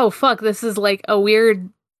he's like, oh, fuck, this is, like, a weird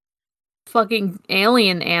fucking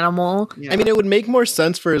alien animal. Yeah. I mean, it would make more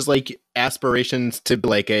sense for his, like, aspirations to be,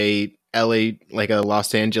 like, a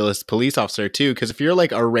Los Angeles police officer, too. Because if you're,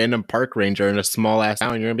 like, a random park ranger in a small-ass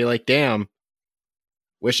town, you're gonna be like, damn,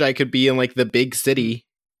 wish I could be in, like, the big city.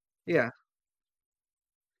 Yeah.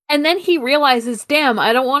 And then he realizes, damn,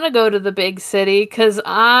 I don't want to go to the big city because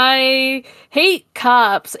I hate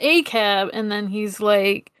cops, ACAB. And then he's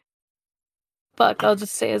like, fuck, I'll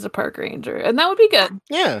just stay as a park ranger. And that would be good.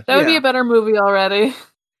 Yeah. That would be a better movie already.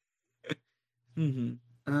 Mm-hmm.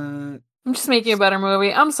 I'm just making a better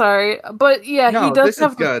movie. I'm sorry. But yeah, no, he does this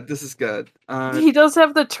is good. This is good. He does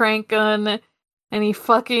have the trank gun, and he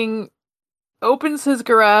fucking opens his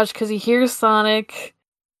garage because he hears Sonic.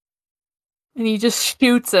 And he just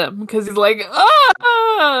shoots him because he's like,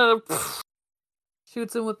 ah!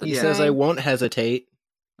 Shoots him with the He says, I won't hesitate.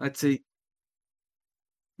 Let's see.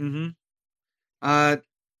 Mm-hmm.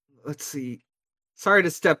 Let's see. Sorry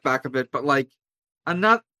to step back a bit, but like,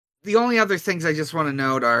 the only other things I just want to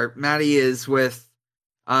note are Maddie is with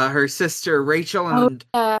her sister Rachel and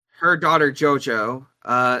her daughter Jojo,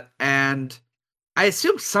 and I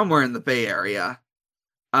assume somewhere in the Bay Area.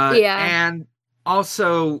 And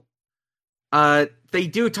also, they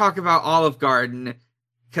do talk about Olive Garden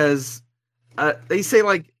because they say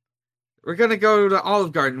like, we're gonna go to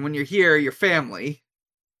Olive Garden when you're here, your family.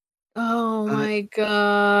 Oh my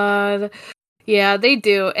god. Yeah, they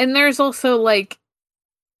do. And there's also like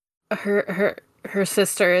her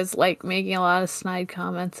sister is like making a lot of snide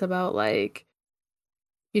comments about like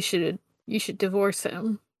You should divorce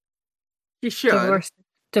him. You should.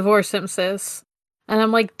 Divorce him, sis. And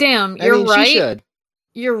I'm like, damn, I mean, right. she should.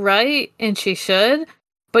 You're right, and she should,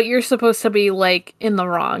 but you're supposed to be, like, in the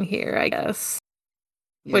wrong here, I guess.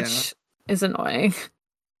 Yeah. Which is annoying.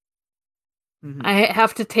 Mm-hmm. I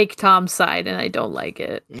have to take Tom's side, and I don't like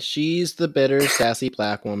it. She's the bitter, sassy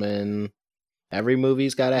black woman. Every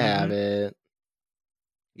movie's gotta have it.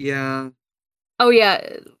 Yeah. Oh,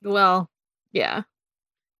 yeah. Well, yeah.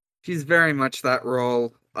 She's very much that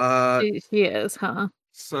role. She is, huh?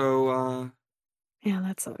 So, yeah,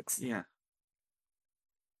 that sucks. Yeah.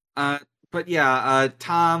 But yeah,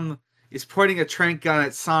 Tom is pointing a trank gun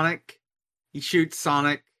at Sonic. He shoots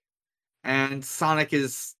Sonic, and Sonic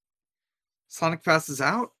passes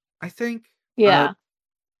out, I think. Yeah.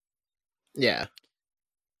 Yeah.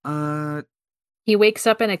 He wakes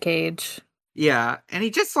up in a cage. Yeah, and he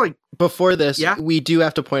just, like... Before this, we do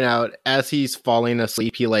have to point out, as he's falling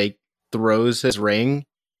asleep, he, like, throws his ring,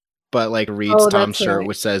 but, like, reads Tom's shirt,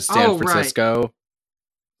 which says San Francisco. Right.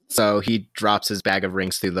 So he drops his bag of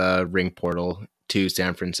rings through the ring portal to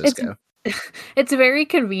San Francisco. It's very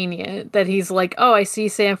convenient that he's like, oh, I see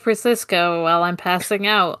San Francisco while I'm passing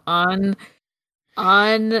out on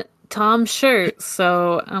Tom's shirt.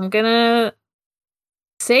 So I'm gonna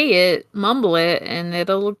say it, mumble it, and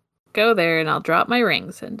it'll go there, and I'll drop my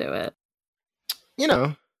rings into it. You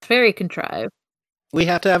know. It's very contrived. We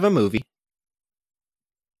have to have a movie.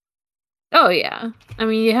 Oh, yeah. I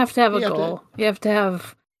mean, you have to have a goal. You have to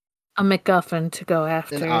have a MacGuffin to go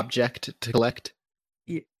after. An object to collect.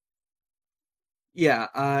 Yeah,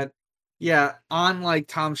 on, like,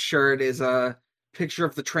 Tom's shirt is a picture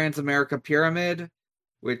of the Transamerica Pyramid,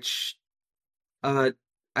 which, I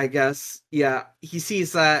guess, yeah, he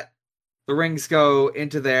sees that the rings go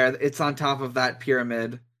into there. It's on top of that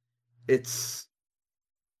pyramid.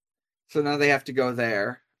 So now they have to go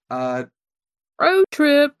there. Road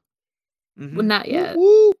trip. Mm-hmm. Well, not yet.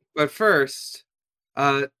 Woo-woo. But first,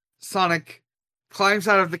 Sonic climbs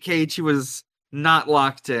out of the cage he was not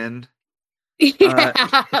locked in. Yeah.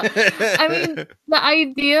 I mean, the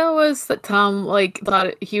idea was that Tom, like,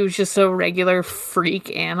 thought he was just a regular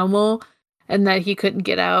freak animal and that he couldn't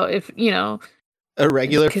get out if, you know. A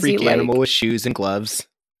regular freak animal with shoes and gloves.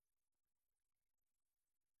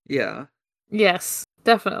 Yeah. Yes,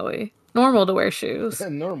 definitely. Normal to wear shoes.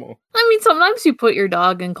 Normal. I mean, sometimes you put your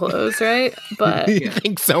dog in clothes, right? But you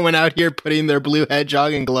think someone out here putting their blue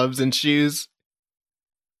hedgehog in gloves and shoes?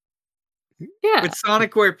 Yeah. Would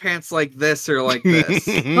Sonic wear pants like this or like this?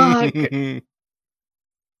 Fuck.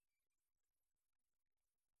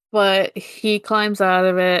 But he climbs out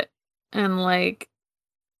of it, and, like,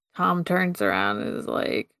 Tom turns around and is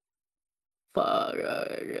like, fuck.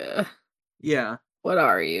 Yeah. What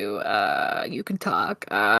are you? You can talk.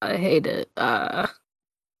 I hate it.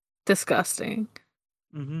 Disgusting.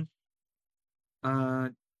 Mm-hmm.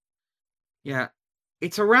 Yeah.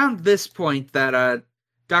 It's around this point that,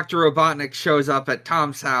 Dr. Robotnik shows up at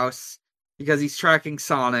Tom's house because he's tracking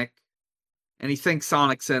Sonic, and he thinks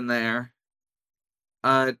Sonic's in there.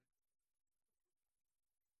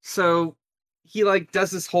 So he, like,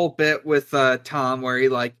 does this whole bit with Tom where he,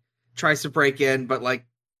 like, tries to break in, but, like,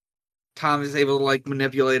 Tom is able to, like,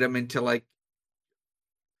 manipulate him into, like,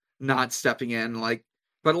 not stepping in, like,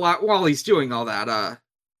 but while he's doing all that,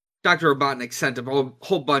 Dr. Robotnik sent a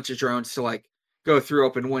whole bunch of drones to, like, go through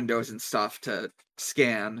open windows and stuff to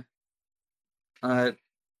scan.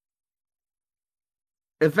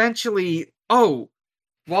 Eventually, while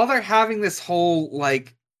they're having this whole,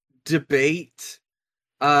 like, debate,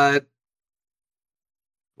 like,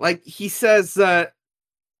 he says,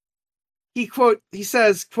 he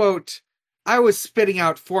says, quote, I was spitting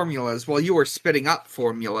out formulas while you were spitting up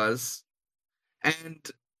formulas. And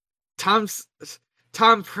Tom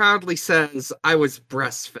proudly says, I was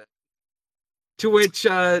breastfed. To which,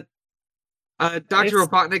 Dr.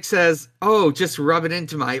 Robotnik says, oh, just rub it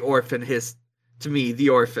into my orphan, to me, the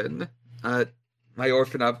orphan. My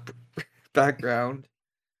orphan up background.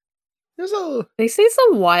 They say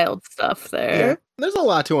some wild stuff there. Yeah, there's a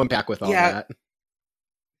lot to unpack with all that.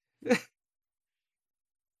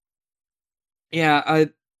 Yeah,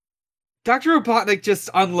 Dr. Robotnik just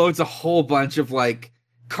unloads a whole bunch of, like,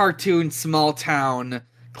 cartoon small town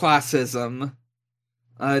classism.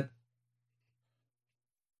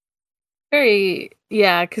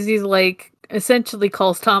 Because he's, like, essentially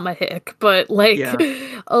calls Tom a hick, but, like,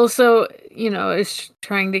 also, you know, is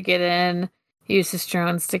trying to get in, uses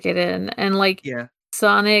drones to get in, and, like,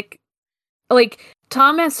 Sonic, like,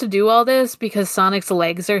 Tom has to do all this because Sonic's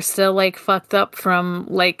legs are still, like, fucked up from,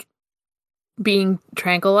 like, being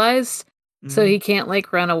tranquilized, so he can't,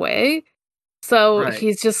 like, run away. So Right.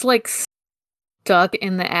 he's just like stuck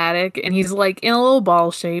in the attic, and he's like in a little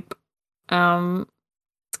ball shape.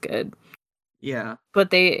 It's good. Yeah.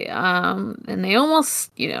 But they and they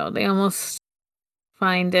almost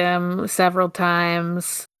find him several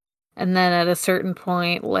times, and then at a certain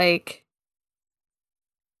point, like,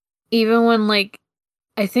 even when, like,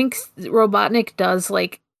 I think Robotnik does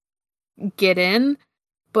like get in,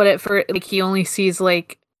 but at first, like, he only sees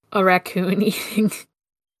like a raccoon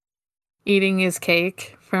eating his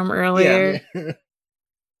cake from earlier. Yeah.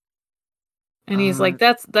 And he's like,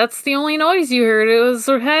 "That's the only noise you heard. It was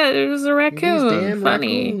a raccoon. These damn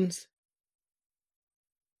Funny." raccoons.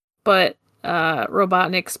 But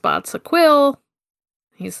Robotnik spots a quill.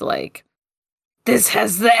 He's like, "This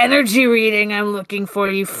has the energy reading I'm looking for,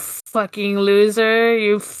 you fucking loser,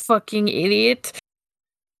 you fucking idiot.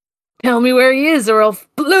 Tell me where he is, or I'll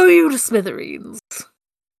blow you to smithereens."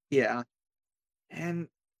 Yeah. And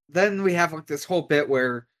then we have like this whole bit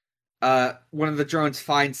where one of the drones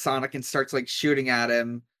finds Sonic and starts like shooting at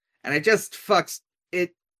him, and it just fucks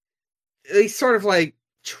it. They sort of like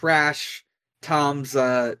trash Tom's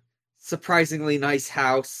surprisingly nice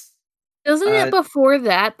house. Doesn't it before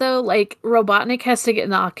that though? Like, Robotnik has to get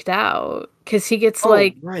knocked out because he gets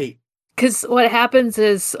right. Because what happens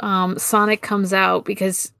is Sonic comes out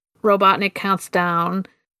because Robotnik counts down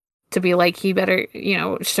to be like, he better,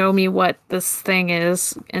 show me what this thing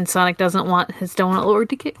is, and Sonic doesn't want his donut lord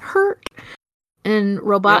to get hurt. And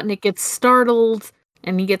Robotnik gets startled,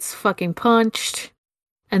 and he gets fucking punched,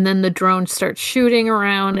 and then the drone starts shooting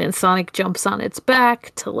around, and Sonic jumps on its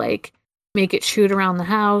back to, like, make it shoot around the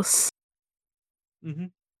house. Mm-hmm.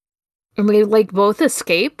 And they, like, both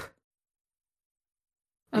escape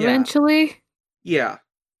eventually. Yeah.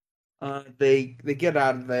 They get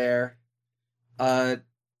out of there. They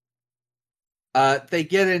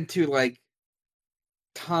get into like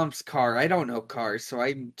Tom's car. I don't know cars, so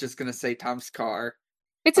I'm just gonna say Tom's car.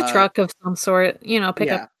 It's a truck of some sort,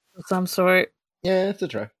 pickup of some sort. Yeah, it's a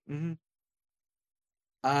truck. Mm-hmm.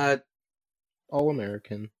 All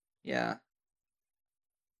American. Yeah.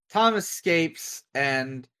 Tom escapes,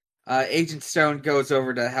 and Agent Stone goes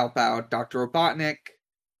over to help out Dr. Robotnik.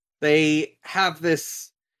 They have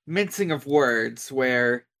this mincing of words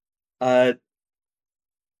where Dr.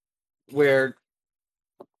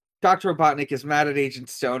 Robotnik is mad at Agent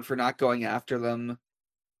Stone for not going after them,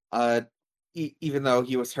 even though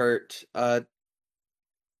he was hurt. Let's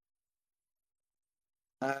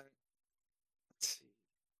see.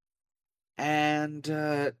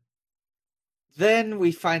 And then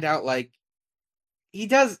we find out, like,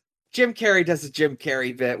 Jim Carrey does a Jim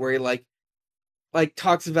Carrey bit where he like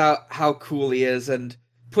talks about how cool he is and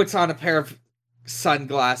puts on a pair of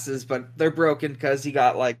sunglasses, but they're broken because he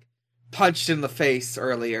got like punched in the face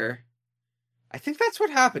earlier. I think that's what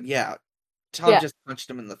happened. Yeah, Tom just punched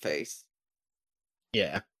him in the face.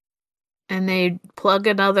 Yeah, and they plug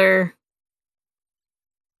another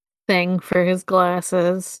thing for his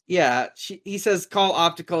glasses. Yeah, he says, "Call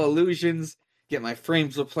optical illusions. Get my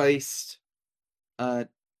frames replaced."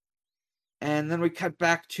 And then we cut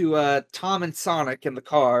back to Tom and Sonic in the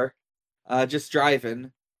car, just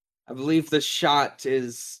driving. I believe the shot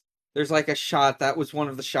is... There's like a shot that was one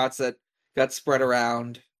of the shots that got spread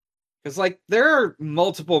around. Because, like, there are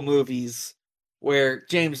multiple movies where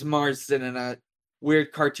James Marsden and a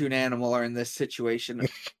weird cartoon animal are in this situation.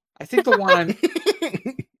 I think the one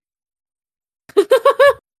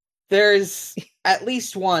there's at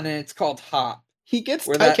least one, and it's called Hop. He gets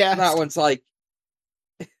where typecast. That one's like...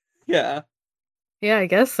 Yeah. Yeah, I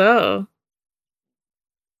guess so.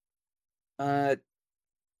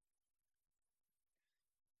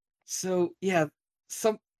 So yeah,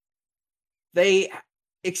 they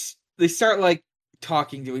start like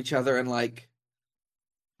talking to each other, and like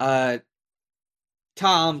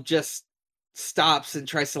Tom just stops and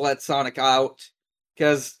tries to let Sonic out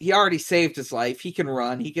because he already saved his life. He can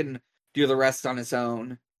run. He can do the rest on his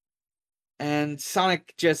own. And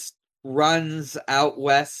Sonic just runs out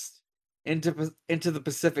west into the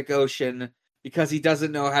Pacific Ocean because he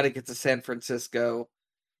doesn't know how to get to San Francisco.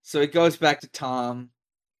 So he goes back to Tom,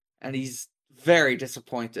 and he's very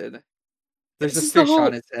disappointed. There's a fish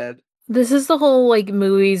on his head. This is the whole, like,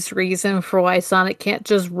 movie's reason for why Sonic can't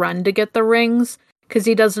just run to get the rings, because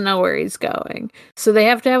he doesn't know where he's going. So they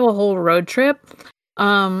have to have a whole road trip.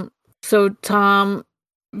 So Tom,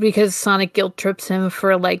 because Sonic guilt trips him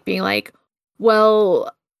for, like, being like,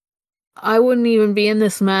 well, I wouldn't even be in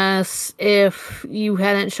this mess if you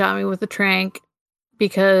hadn't shot me with a trank,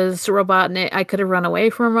 because I could have run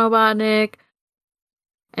away from Robotnik.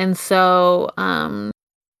 And so, Tom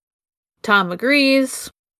agrees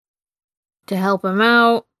to help him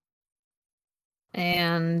out.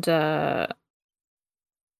 And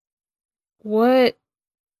what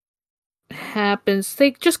happens?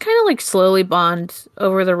 They just kind of like slowly bond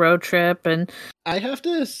over the road trip, and I have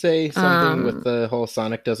to say something with the whole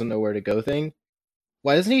Sonic doesn't know where to go thing.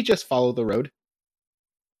 Why doesn't he just follow the road?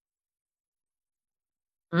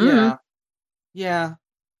 Yeah.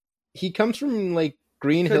 He comes from like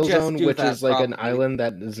Green Could Hill just Zone, do which that, is like an probably. island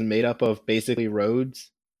that is made up of basically roads.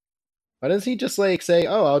 Why doesn't he just like say,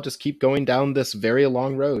 "Oh, I'll just keep going down this very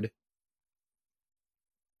long road"?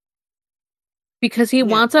 because he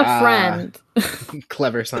wants a friend.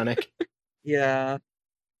 Clever Sonic. Yeah.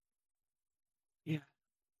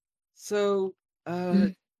 So,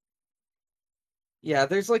 yeah,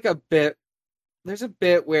 there's a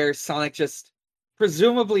bit where Sonic just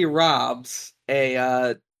presumably robs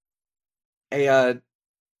a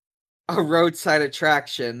roadside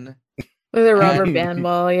attraction With a rubber band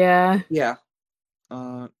ball, yeah. Yeah.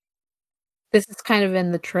 This is kind of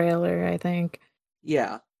in the trailer, I think.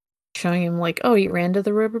 Yeah. Showing him like, oh, you ran to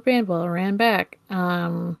the rubber band ball, ran back.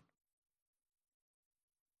 At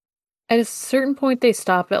a certain point they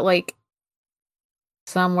stop at like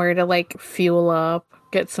somewhere to like fuel up,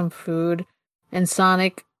 get some food, and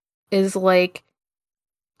Sonic is like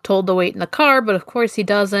told to wait in the car, but of course he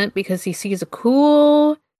doesn't because he sees a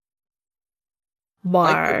cool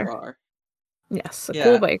bar. Biker bar. Yes, a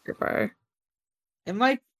cool biker bar.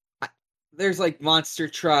 There's like monster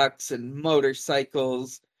trucks and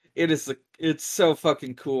motorcycles. It's so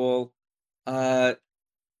fucking cool.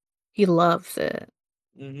 He loves it.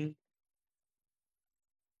 Mm-hmm.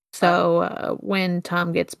 So when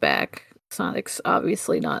Tom gets back, Sonic's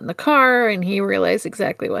obviously not in the car, and he realizes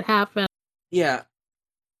exactly what happened. Yeah.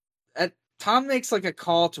 Tom makes like a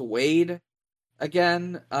call to Wade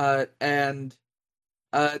again, and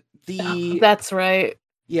that's right.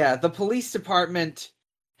 Yeah, the police department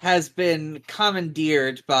has been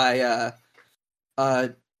commandeered by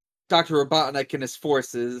Dr. Robotnik and his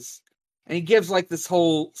forces, and he gives like this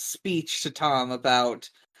whole speech to Tom about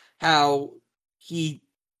how he,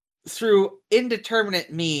 through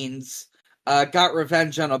indeterminate means, got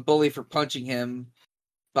revenge on a bully for punching him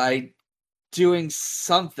by doing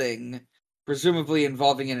something, presumably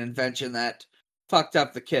involving an invention that fucked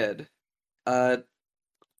up the kid.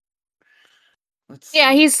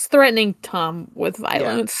 Yeah, he's threatening Tom with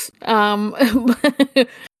violence. Yeah.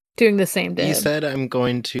 Doing the same to He him. said, "I'm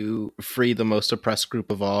going to free the most oppressed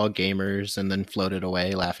group of all, gamers," and then floated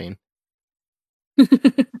away laughing.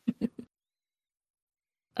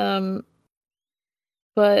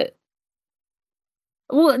 But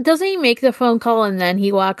well, doesn't he make the phone call and then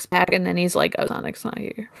he walks back and then he's like, "Oh, Sonic's not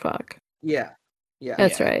here. Fuck." Yeah.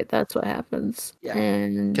 That's right. That's what happens. Yeah.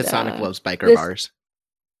 And because Sonic loves biker bars.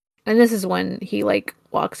 And this is when he like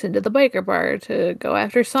walks into the biker bar to go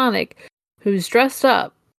after Sonic, who's dressed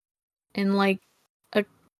up in like a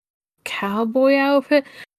cowboy outfit.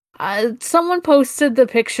 Someone posted the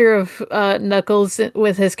picture of Knuckles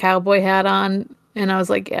with his cowboy hat on, and I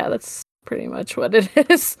was like, yeah, that's pretty much what it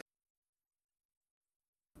is.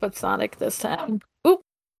 But Sonic this time. Oop.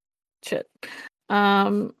 Shit.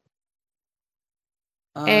 And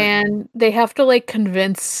they have to like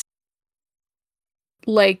convince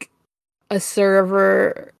like a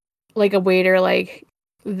server, like a waiter, like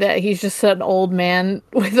that he's just an old man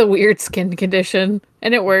with a weird skin condition,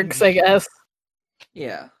 and it works, I guess.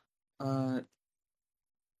 Yeah.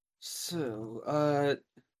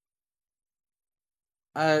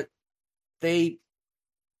 They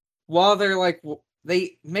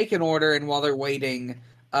make an order, and while they're waiting,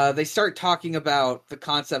 they start talking about the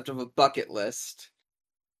concept of a bucket list.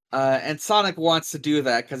 And Sonic wants to do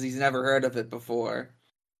that because he's never heard of it before.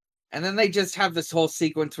 And then they just have this whole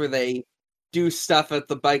sequence where they do stuff at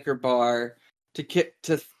the biker bar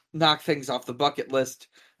to knock things off the bucket list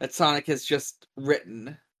that Sonic has just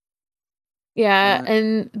written. Yeah,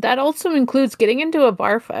 and that also includes getting into a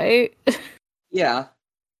bar fight. Yeah.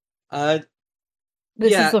 This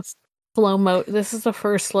is the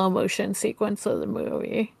first slow motion sequence of the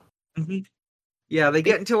movie. Mm-hmm. Yeah, they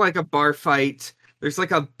get into like a bar fight. There's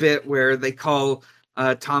like a bit where they call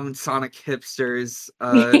Tom and Sonic hipsters.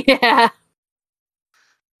 Yeah.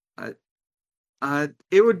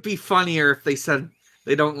 It would be funnier if they said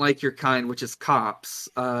they don't like your kind, which is cops.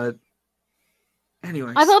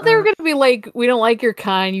 Anyways, I thought they were gonna be like, "We don't like your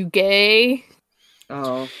kind, you gay."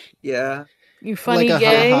 Oh yeah, you funny like a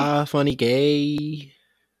gay. Ha-ha, funny gay.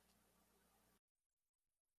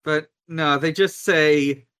 But no, they just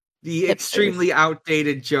say the extremely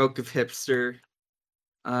outdated joke of hipster.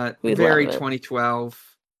 Very 2012.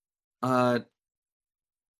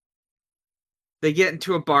 They get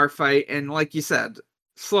into a bar fight, and like you said,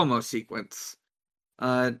 slow-mo sequence.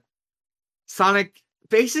 Sonic,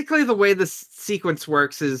 basically the way this sequence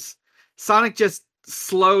works is Sonic just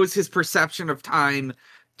slows his perception of time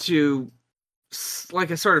to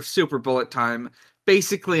like a sort of super bullet time,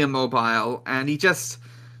 basically immobile, and he just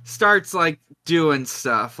starts like doing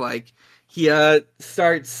stuff. Like he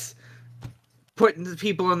starts putting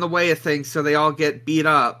people in the way of things so they all get beat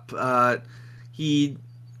up.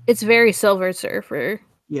 It's very Silver Surfer.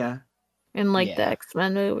 Yeah. In like the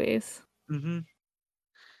X-Men movies. Mm-hmm.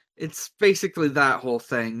 It's basically that whole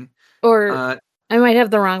thing. Or I might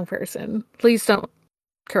have the wrong person. Please don't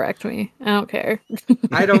correct me. I don't care.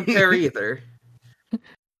 I don't care either.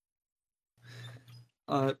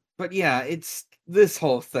 But yeah, it's this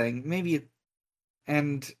whole thing. Maybe,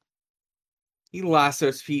 and he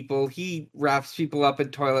lassos people. He wraps people up in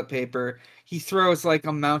toilet paper. He throws like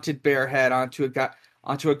a mounted bear head onto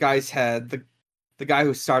a guy's head. The guy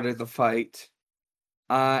who started the fight.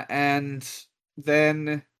 And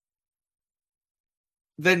then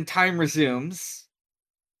time resumes.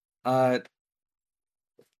 And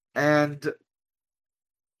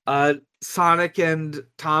Sonic and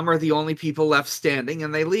Tom are the only people left standing,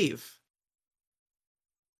 and they leave.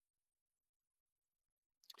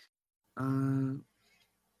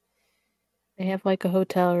 They have like a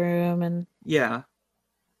hotel room, and yeah,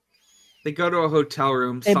 they go to a hotel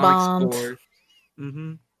room. They Sonic's bond. bored.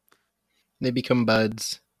 Mm-hmm. They become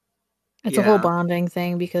buds. It's a whole bonding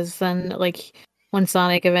thing, because then, like, when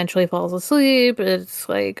Sonic eventually falls asleep, it's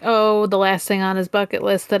like, oh, the last thing on his bucket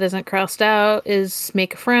list that isn't crossed out is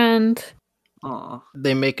make a friend. Aww.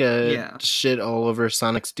 They make a shit all over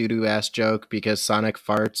Sonic's doo-doo ass joke because Sonic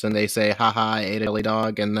farts and they say, haha, I ate a chili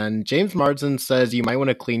dog. And then James Marsden says, you might want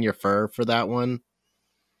to clean your fur for that one.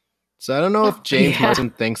 So I don't know if James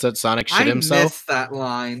Marsden thinks that Sonic shit himself. I missed that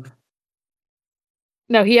line.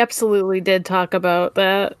 No, he absolutely did talk about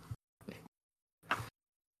that.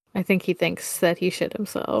 I think he thinks that he shit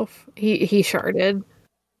himself. He sharded.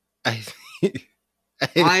 I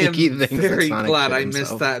am very glad I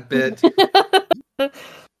missed that bit.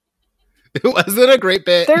 It wasn't a great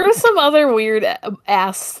bit. There was some other weird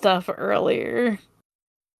ass stuff earlier.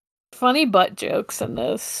 Funny butt jokes in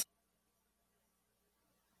this.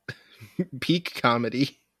 Peak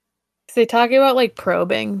comedy. They talk about like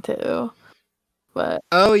probing too. But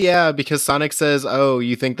oh yeah, because Sonic says, oh,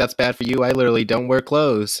 you think that's bad for you? I literally don't wear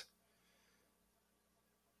clothes.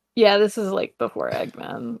 Yeah, this is like before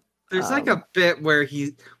Eggman. There's like a bit where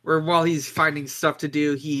while he's finding stuff to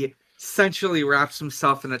do, he essentially wraps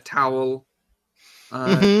himself in a towel.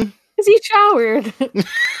 Because he showered.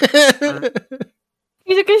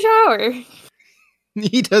 He took a shower.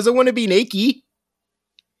 He doesn't want to be naked.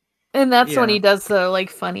 And that's when he does the like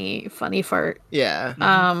funny fart. Yeah.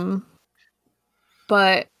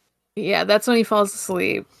 But yeah, that's when he falls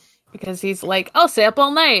asleep, because he's like, I'll stay up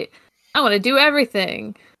all night. I want to do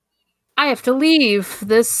everything. I have to leave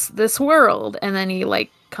this world. And then he like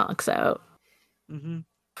conks out. Mm-hmm.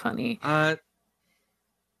 Funny.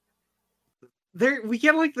 We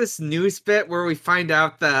get like this news bit where we find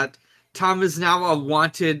out that Tom is now a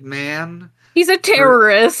wanted man. He's a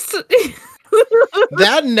terrorist.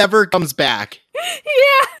 That never comes back.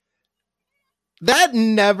 Yeah. That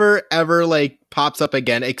never ever like pops up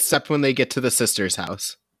again, except when they get to the sister's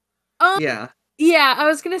house. Yeah. Yeah, I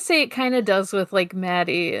was gonna say it kind of does with like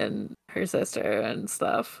Maddie and her sister and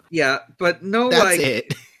stuff. Yeah, but no, that's like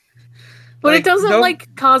it. But it doesn't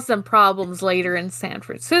like cause them problems later in San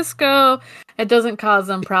Francisco. It doesn't cause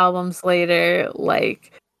them problems later,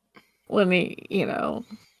 like when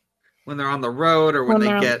when they're on the road, or when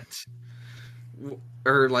they get,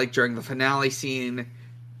 or like during the finale scene.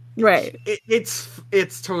 Right.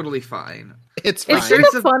 It's totally fine. It's fine. It's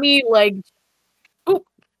just a funny, like, oh,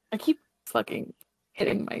 I keep fucking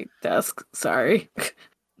hitting my desk. Sorry.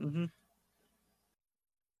 Mm-hmm.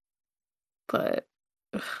 But,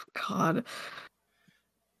 God.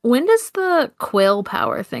 When does the quill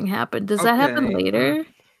power thing happen? Does that happen later?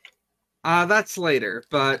 That's later,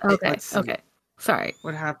 but let's see. Okay. Sorry.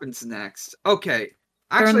 What happens next? Okay.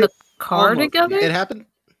 They're in the car together? It happened.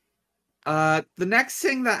 The next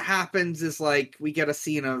thing that happens is like we get a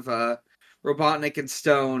scene of Robotnik and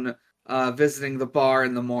Stone visiting the bar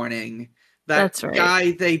in the morning. That's right.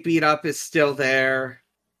 Guy they beat up is still there.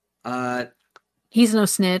 He's no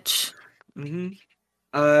snitch.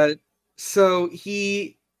 Mm-hmm. So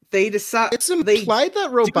they decide it's implied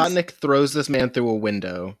that Robotnik throws this man through a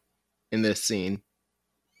window in this scene.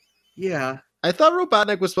 Yeah. I thought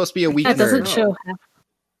Robotnik was supposed to be a weak nerd. Doesn't show how.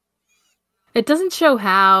 It doesn't show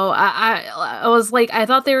how. I was like, I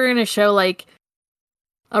thought they were gonna show like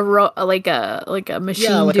a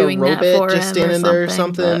machine like doing a robot that for just him standing there or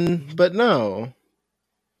something, but but no.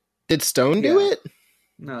 Did Stone do it?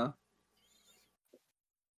 No.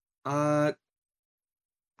 I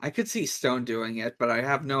could see Stone doing it, but I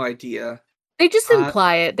have no idea. They just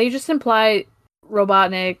imply it. They just imply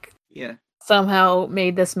Robotnik somehow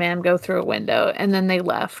made this man go through a window, and then they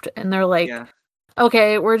left. And they're like,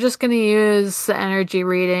 okay, we're just going to use the energy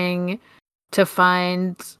reading to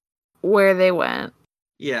find where they went.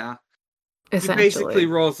 Yeah. He basically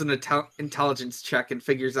rolls an intelligence check and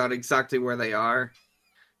figures out exactly where they are.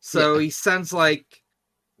 So he sends we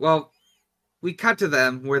cut to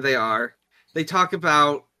them where they are. They talk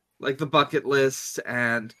about the bucket list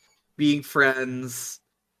and being friends,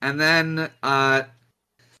 and then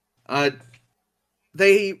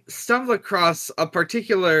they stumble across a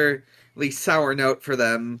particularly sour note for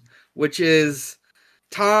them, which is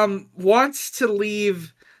Tom wants to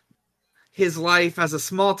leave his life as a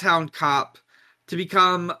small town cop to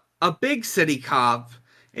become a big city cop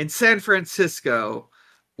in San Francisco,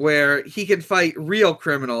 where he can fight real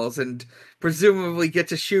criminals and presumably get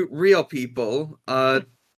to shoot real people. It's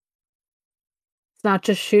not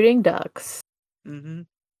just shooting ducks. Mm-hmm.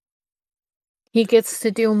 He gets to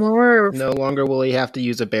do more. No longer will he have to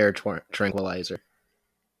use a bear tranquilizer.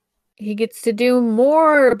 He gets to do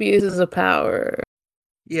more abuses of power.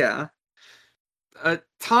 Yeah.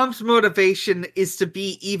 Tom's motivation is to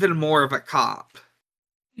be even more of a cop.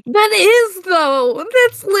 That is, though.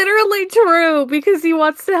 That's literally true, because he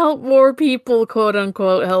wants to help more people, quote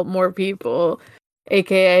unquote, help more people.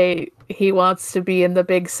 AKA, he wants to be in the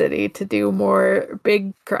big city to do more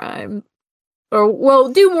big crime.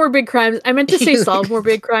 Or, do more big crimes. I meant to say solve more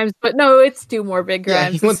big crimes, but no, it's do more big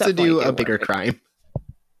crimes. Yeah, he wants to do a bigger crime.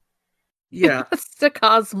 Yeah. It's to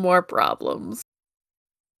cause more problems.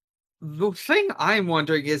 The thing I'm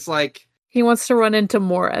wondering is, he wants to run into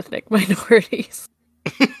more ethnic minorities.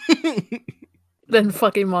 Than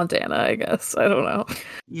fucking Montana, I guess. I don't know.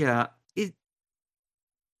 Yeah.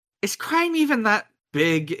 Is crime even that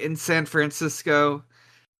big in San Francisco?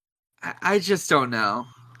 I just don't know.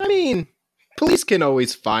 I mean, police can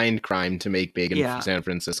always find crime to make big in San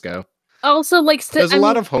Francisco. Also, there's a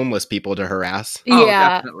lot of homeless people to harass. Oh,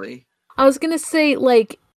 definitely. I was gonna say,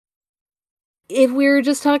 if we were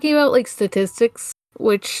just talking about, statistics,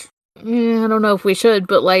 which, I don't know if we should,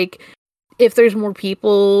 but, if there's more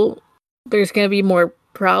people, there's gonna be more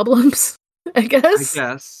problems, I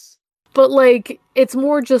guess. But, it's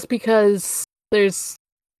more just because there's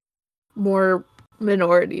more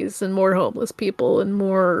minorities and more homeless people and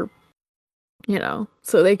more,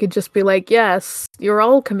 so they could just be like, yes, you're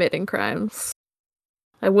all committing crimes.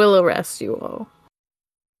 I will arrest you all.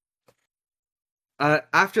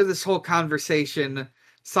 After this whole conversation,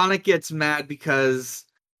 Sonic gets mad because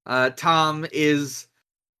Tom is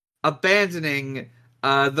abandoning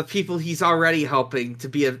the people he's already helping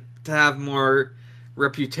to have more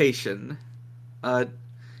reputation.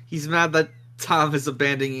 He's mad that Tom is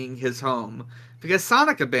abandoning his home because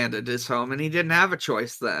Sonic abandoned his home and he didn't have a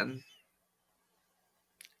choice then.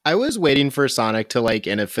 I was waiting for Sonic to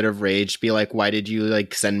in a fit of rage be like, why did you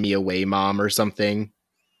send me away, Mom, or something.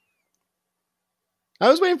 I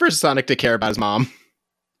was waiting for Sonic to care about his mom.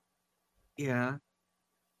 Yeah.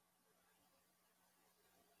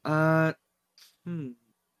 What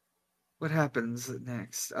happens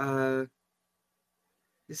next?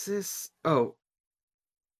 Is this... Oh.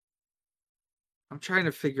 I'm trying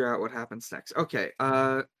to figure out what happens next. Okay,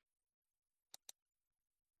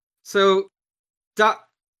 so, Dr.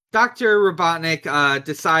 Robotnik,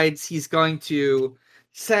 decides he's going to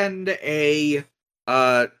send a,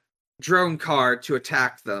 drone car to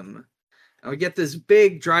attack them. And we get this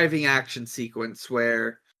big driving action sequence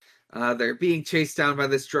where they're being chased down by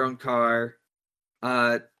this drone car.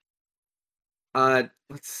 I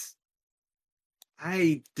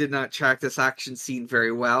did not track this action scene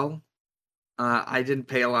very well. I didn't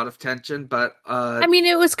pay a lot of attention, but I mean,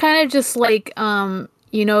 it was kind of just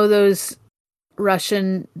those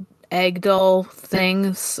Russian egg doll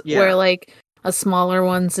things where a smaller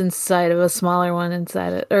one's inside of a smaller one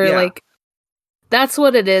inside it, or that's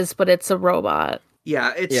what it is, but it's a robot.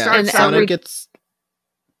 Yeah, Sonic gets...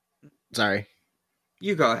 Sorry.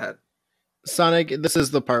 You go ahead. Sonic, this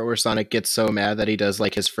is the part where Sonic gets so mad that he does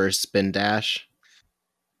his first spin dash.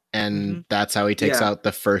 And that's how he takes out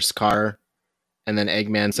the first car. And then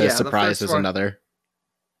Eggman says surprise, there's another.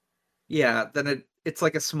 Yeah, then it's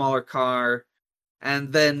a smaller car.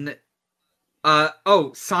 And then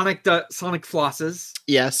Sonic flosses.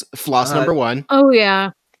 Yes, floss number 1. Oh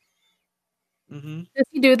yeah. Mm-hmm. Does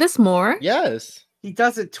he do this more? Yes. He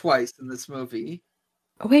does it twice in this movie.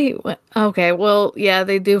 Wait, what? Okay, well, yeah,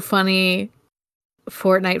 they do funny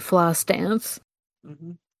Fortnite floss dance.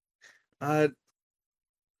 Mm-hmm.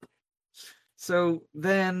 So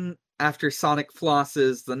then, after Sonic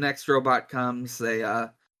flosses, the next robot comes. They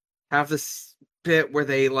have this bit where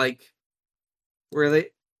they I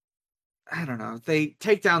don't know, they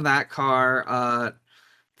take down that car.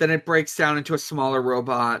 Then it breaks down into a smaller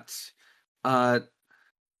robot.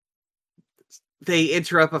 They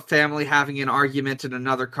interrupt a family having an argument and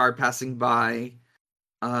another car passing by.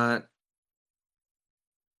 Then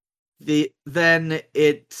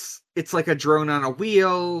it's like a drone on a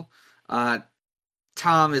wheel.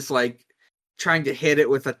 Tom is like trying to hit it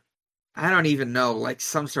with I don't even know, like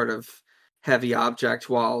some sort of heavy object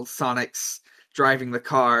while Sonic's driving the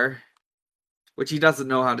car, which he doesn't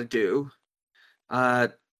know how to do.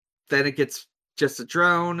 Then it gets just a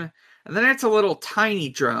drone, and then it's a little tiny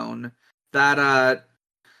drone that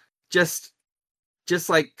just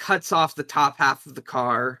like cuts off the top half of the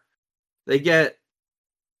car. They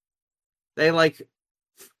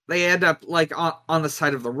end up like on the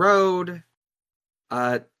side of the road.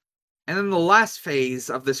 And then the last phase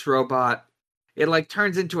of this robot, it like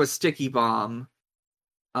turns into a sticky bomb.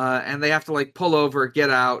 And they have to like pull over, get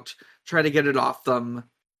out, try to get it off them.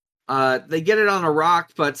 They get it on a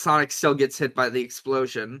rock, but Sonic still gets hit by the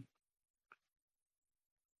explosion.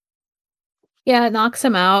 Yeah, it knocks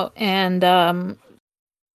him out, and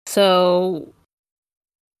so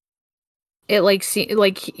it like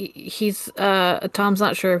he's Tom's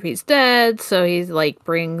not sure if he's dead, so he like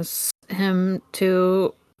brings him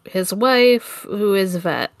to his wife, who is a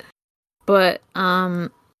vet. But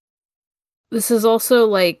this is also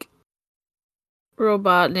like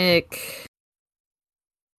Robotnik.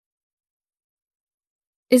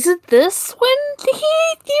 Is it this when he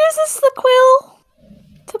uses the quill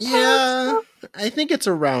to Yeah, I think it's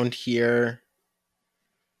around here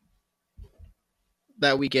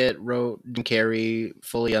that we get Jim Carrey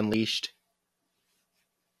fully unleashed.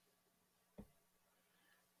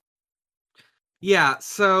 Yeah,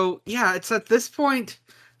 so yeah, it's at this point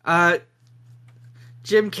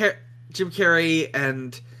Jim Carrey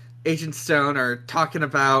and Agent Stone are talking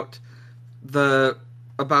about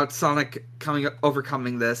Sonic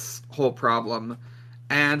overcoming this whole problem.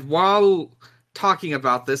 And while talking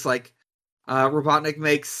about this, like Robotnik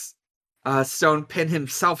makes Stone pin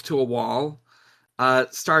himself to a wall,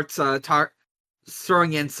 starts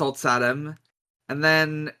throwing insults at him, and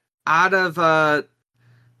then out of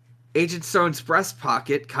Agent Stone's breast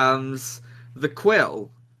pocket comes the quill,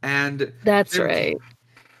 and that's right.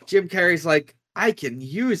 Jim Carrey's like, I can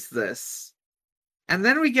use this. And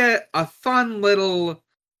then we get a fun little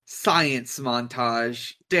science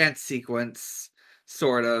montage, dance sequence,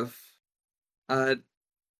 sort of. Let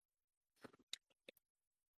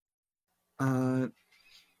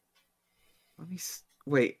me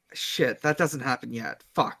wait. Shit, that doesn't happen yet.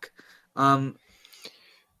 Fuck.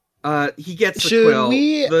 He gets the quill. Should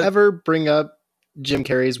we ever bring up Jim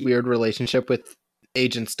Carrey's weird relationship with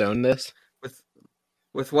Agent Stone?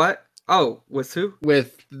 With what? Oh, with who?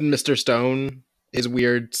 With Mr. Stone, his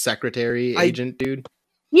weird secretary agent dude.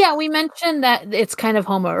 Yeah, we mentioned that it's kind of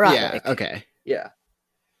homoerotic. Yeah, okay. Yeah.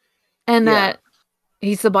 And that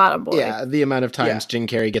he's the bottom boy. Yeah, the amount of times Jim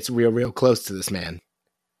Carrey gets real close to this man.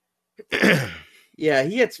 Yeah,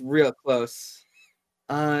 he gets real close.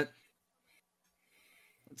 Let's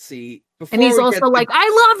see. And he's also like,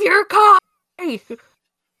 I love your car!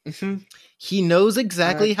 Mm-hmm. He knows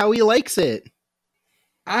exactly how he likes it.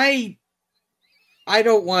 I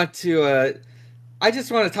don't want to I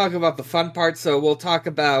just want to talk about the fun part, so we'll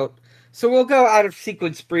go out of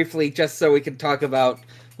sequence briefly just so we can talk about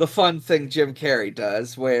the fun thing Jim Carrey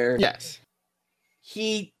does, where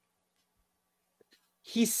he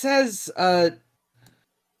says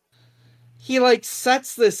he like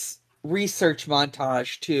sets this research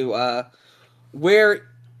montage to where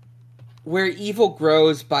evil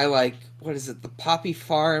grows by like, what is it, the Poppy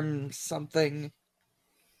Farm something?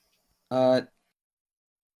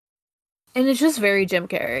 And it's just very Jim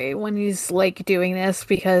Carrey when he's like doing this,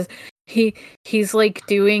 because he's like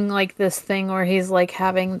doing like this thing where he's like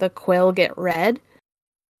having the quill get red.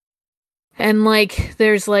 And like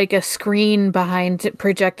there's like a screen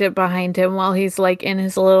projected behind him while he's like in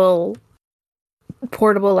his little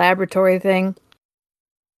portable laboratory thing,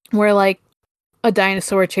 where like a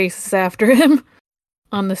dinosaur chases after him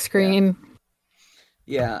on the screen.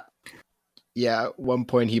 Yeah. Yeah, at one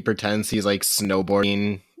point he pretends he's like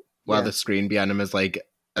snowboarding while the screen behind him is like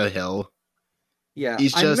a hill. Yeah.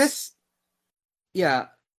 He's just... I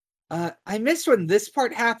missed when this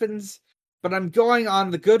part happens, but I'm going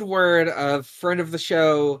on the good word of friend of the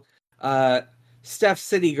show, Steph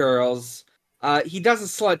City Girls. He does a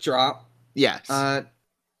slut drop. Yes.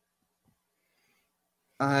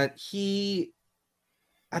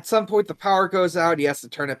 at some point the power goes out. He has to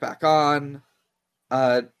turn it back on.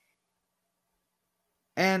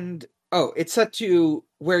 And it's set to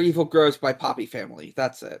Where Evil Grows by Poppy Family.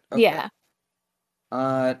 That's it. Okay. Yeah.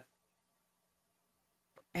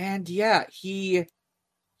 And yeah, he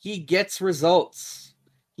gets results.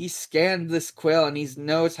 He scanned this quill and he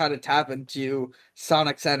knows how to tap into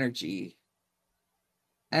Sonic's energy.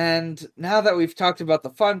 And now that we've talked about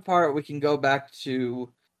the fun part, we can go back to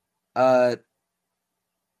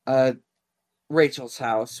Rachel's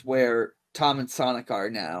house where Tom and Sonic are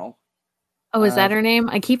now. Oh, is that her name?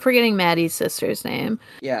 I keep forgetting Maddie's sister's name.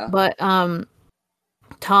 Yeah. But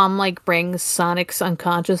Tom like brings Sonic's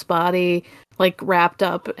unconscious body like wrapped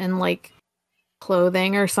up in like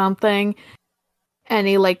clothing or something, and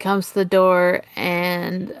he like comes to the door,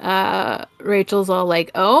 and Rachel's all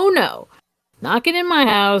like, "Oh no, not get in my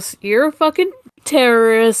house, you're a fucking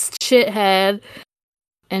terrorist shithead."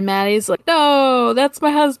 And Maddie's like, "No, that's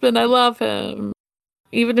my husband, I love him,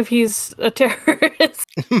 even if he's a terrorist."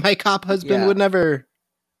 My cop husband would never.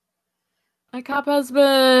 My cop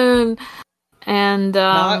husband. And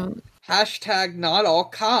hashtag not all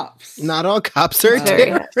cops. Not all cops are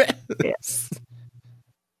terrorists. Yes.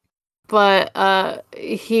 But I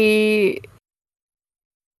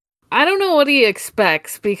don't know what he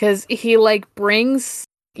expects, because he like brings,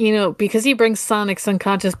 because he brings Sonic's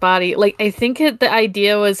unconscious body. Like, I think the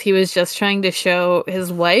idea was he was just trying to show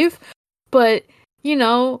his wife, but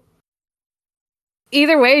either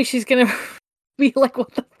way, she's gonna be like,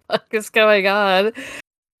 what the fuck is going on?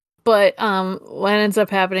 But what ends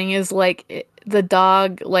up happening is like the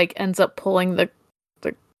dog like ends up pulling the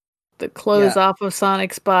clothes off of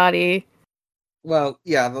Sonic's body. Well,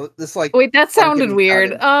 yeah, this like wait, that sounded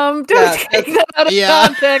weird. Don't take that out of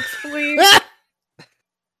context, please.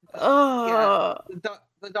 Yeah,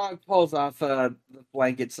 the dog pulls off the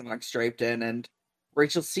blanket Sonic draped in, and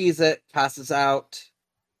Rachel sees it, passes out,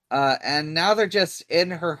 and now they're just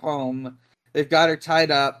in her home. They've got her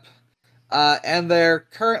tied up. And they're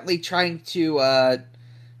currently trying to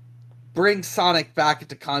bring Sonic back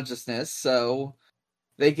into consciousness, so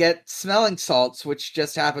they get smelling salts, which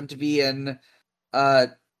just happen to be in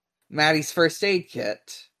Maddie's first aid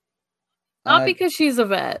kit. Not because she's a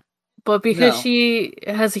vet, but because she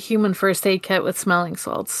has a human first aid kit with smelling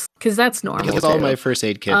salts. Because that's normal. Because all my first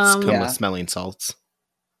aid kits come with smelling salts.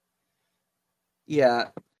 Yeah.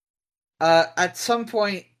 At some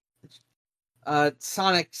point,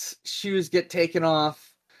 Sonic's shoes get taken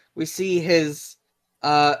off. We see his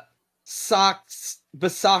besocked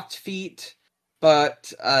feet,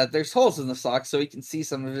 but there's holes in the socks, so we can see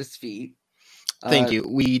some of his feet. Thank you.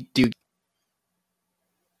 We do.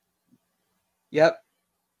 Yep.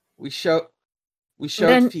 We showed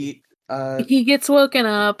feet. He gets woken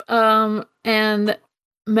up, and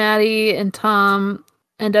Maddie and Tom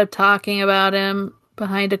end up talking about him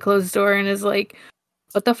behind a closed door, and is like,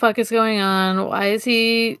 what the fuck is going on? Why is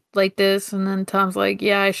he like this? And then Tom's like,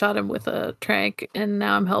 yeah, I shot him with a tranq, and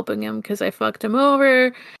now I'm helping him because I fucked him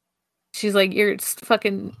over. She's like, you're a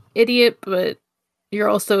fucking idiot, but you're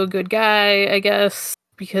also a good guy, I guess,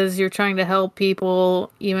 because you're trying to help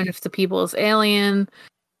people, even if the people is alien.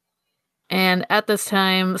 And at this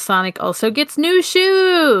time, Sonic also gets new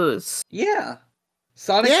shoes. Yeah.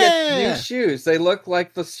 Sonic gets new shoes. They look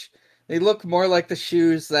like they look more like the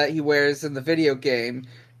shoes that he wears in the video game.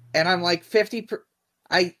 And I'm like, hang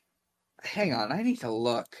on, I need to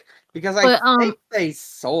look. Because I think they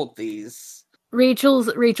sold these.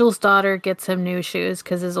 Rachel's daughter gets him new shoes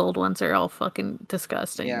because his old ones are all fucking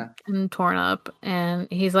disgusting and torn up. And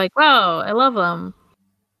he's like, wow, I love them.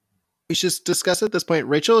 We should discuss at this point,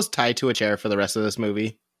 Rachel is tied to a chair for the rest of this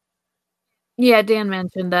movie. Yeah, Dan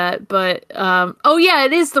mentioned that, but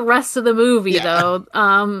it is the rest of the movie though.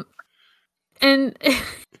 And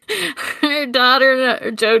her daughter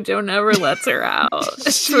Jojo never lets her out.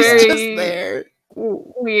 It's She's just there.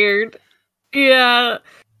 Weird. Yeah.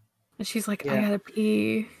 And she's like, I gotta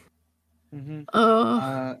pee. Mm-hmm.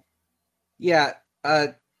 Oh.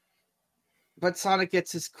 But Sonic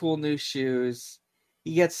gets his cool new shoes.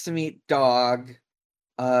 He gets to meet Dog.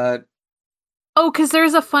 Because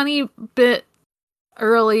there's a funny bit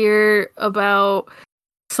earlier about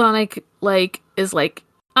Sonic is like,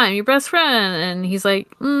 I'm your best friend, and he's like,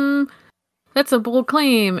 that's a bold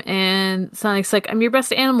claim. And Sonic's like, I'm your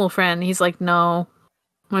best animal friend. He's like, no,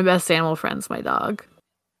 my best animal friend's my dog.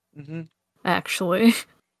 Mm-hmm. Actually.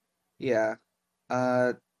 Yeah.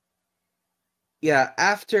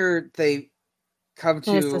 After they come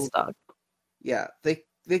to this dog. Yeah, they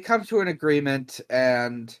come to an agreement,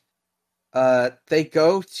 and they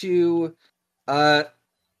go to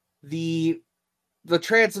the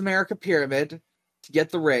Trans-America Pyramid, to get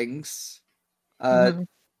the rings. Mhm.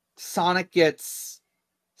 Sonic gets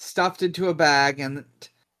stuffed into a bag, and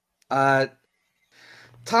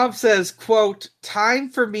Tom says, quote, "Time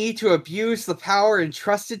for me to abuse the power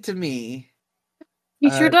entrusted to me." He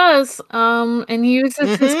sure does. And he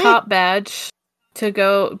uses his Mhm. cop badge to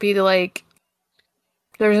go be like,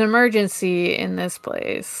 there's an emergency in this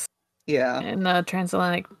place. Yeah. In the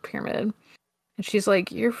transatlantic pyramid. And she's like,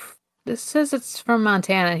 this says it's from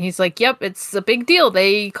Montana. And he's like, yep, it's a big deal.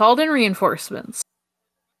 They called in reinforcements.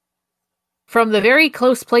 From the very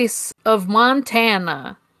close place of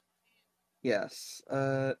Montana. Yes.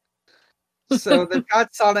 So they've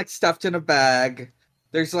got Sonic stuffed in a bag.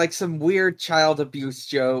 There's like some weird child abuse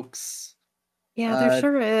jokes. Yeah, there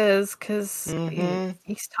sure is, because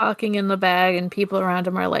he's talking in the bag and people around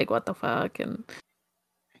him are like, what the fuck? And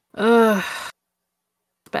it's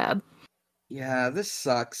bad. Yeah, this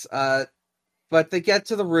sucks. But they get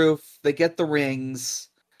to the roof, they get the rings,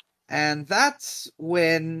 and that's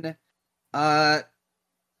when Dr.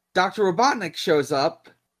 Robotnik shows up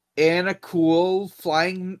in a cool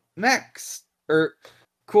flying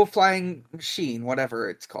cool flying machine, whatever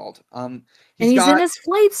it's called. He's in his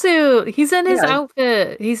flight suit. He's in his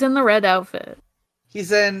outfit. He's in the red outfit.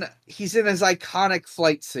 He's in his iconic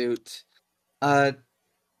flight suit. And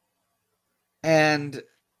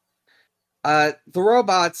the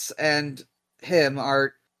robots and him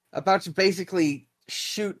are about to basically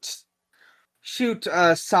shoot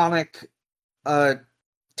Sonic,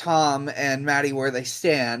 Tom, and Maddie where they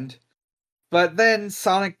stand. But then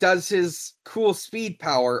Sonic does his cool speed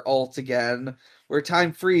power ult again, where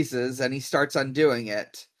time freezes and he starts undoing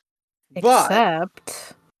it.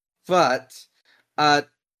 Except,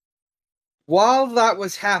 while that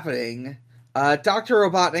was happening, Dr.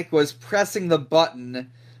 Robotnik was pressing the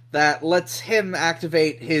button that lets him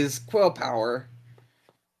activate his quill power.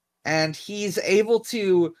 And he's able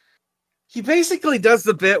to... He basically does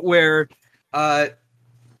the bit where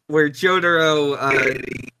Jotaro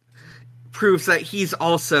proves that he's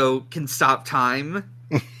also can stop time.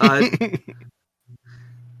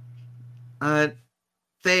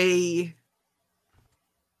 They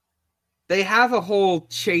have a whole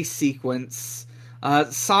chase sequence.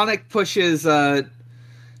 Sonic pushes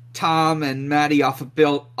Tom and Maddie off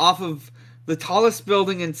of the tallest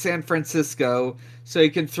building in San Francisco, so he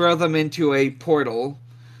can throw them into a portal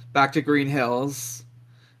back to Green Hills.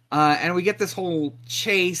 And we get this whole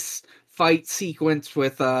chase fight sequence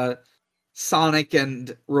with Sonic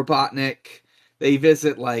and Robotnik. They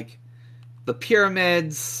visit like the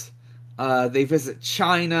pyramids. They visit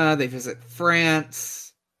China. They visit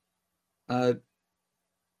France.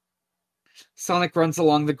 Sonic runs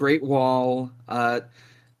along the Great Wall.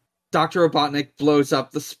 Dr. Robotnik blows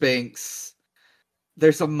up the Sphinx.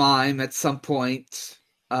 There's a mime at some point.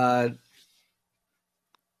 And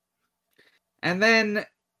then...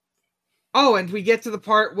 Oh, and we get to the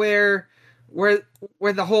part where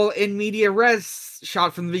the whole in media res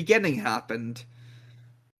shot from the beginning happened.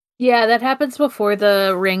 Yeah, that happens before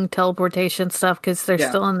the ring teleportation stuff, because they're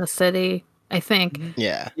still in the city, I think.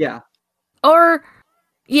 Yeah. Yeah. Or...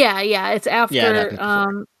 Yeah, it's after...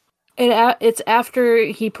 Yeah, it's after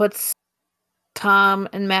he puts Tom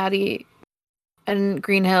and Maddie and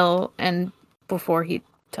Green Hill, and before he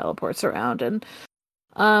teleports around, and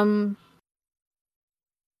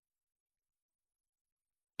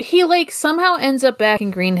he like somehow ends up back in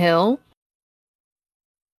Green Hill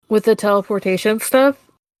with the teleportation stuff,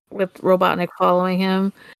 with Robotnik following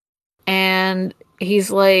him, and he's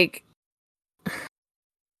like,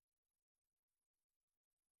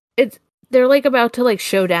 they're like about to like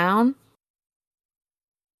show down,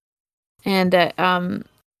 and they're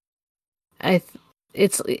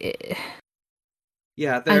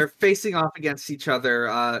facing off against each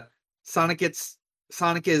other. Sonic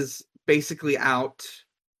is basically out,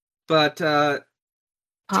 but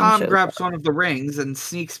Tom grabs one of the rings and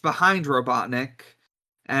sneaks behind Robotnik,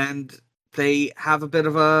 and they have a bit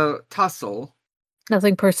of a tussle.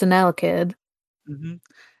 Nothing personnel, kid. Mm-hmm.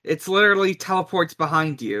 It's literally teleports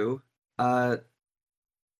behind you.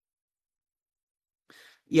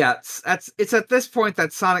 It's at this point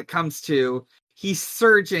that Sonic comes to. He's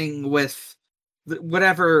surging with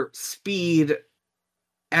whatever speed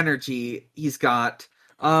energy he's got.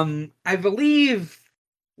 I believe,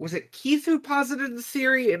 was it Keith who posited the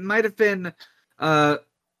theory? It might have been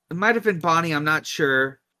Bonnie, I'm not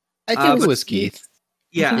sure. I think it was Keith.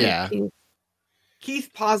 Yeah.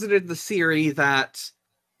 Keith posited the theory that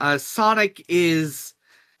Sonic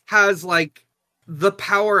has like the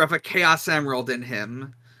power of a Chaos Emerald in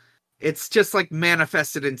him. It's just like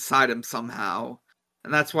manifested inside him somehow.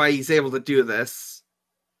 And that's why he's able to do this.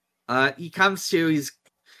 He comes to,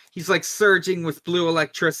 he's like surging with blue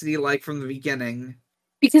electricity like from the beginning.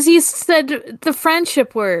 Because he said the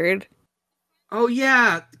friendship word. Oh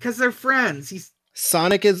yeah, because they're friends.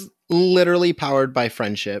 Sonic is literally powered by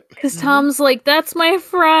friendship. Because Tom's like, that's my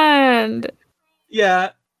friend.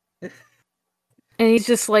 Yeah. And he's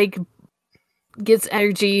just like, gets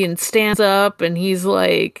energy and stands up, and he's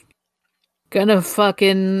like, gonna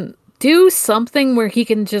fucking do something where he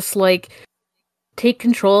can just like take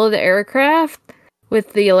control of the aircraft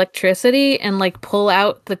with the electricity and like pull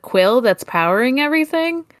out the quill that's powering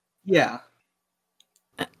everything. Yeah.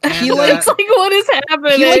 He It's like, what is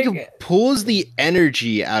happening? He like pulls the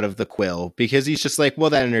energy out of the quill because he's just like, well,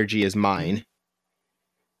 that energy is mine.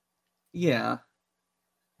 Yeah.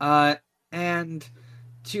 And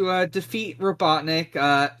to defeat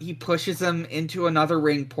Robotnik, he pushes him into another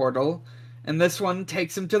ring portal, and this one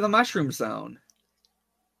takes him to the Mushroom Zone.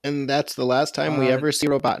 And that's the last time we ever see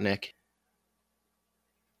Robotnik.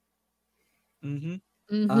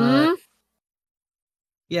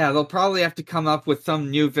 Yeah, they'll probably have to come up with some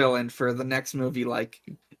new villain for the next movie, like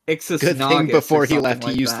Ixis Good Naugus thing before he something left,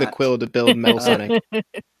 like he used that. the quill to build Metal Sonic.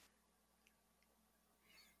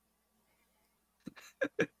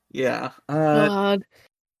 Yeah. God.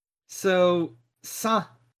 So Sonic,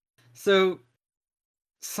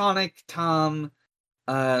 Tom,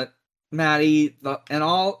 Maddie,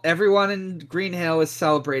 and everyone in Green Hill is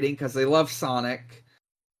celebrating because they love Sonic.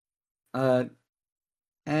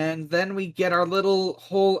 And then we get our little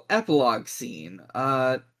whole epilogue scene.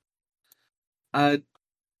 Tom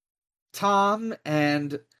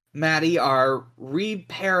and Maddie are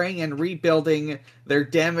repairing and rebuilding their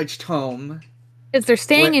damaged home. Because they're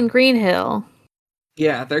staying in Green Hill.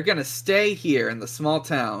 Yeah, they're gonna stay here in the small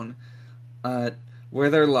town, where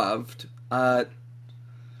they're loved. And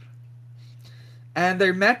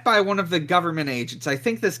they're met by one of the government agents. I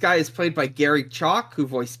think this guy is played by Gary Chalk, who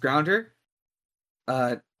voiced Grounder.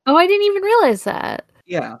 Oh, I didn't even realize that.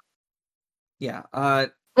 Yeah. Yeah.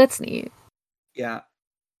 That's neat. Yeah.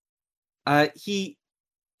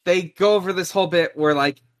 They go over this whole bit where,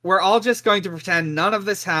 like, we're all just going to pretend none of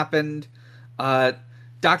this happened. Dr.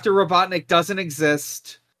 Robotnik doesn't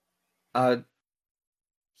exist.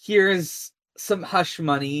 Here's some hush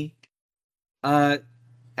money. And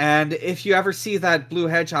if you ever see that blue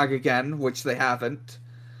hedgehog again, which they haven't,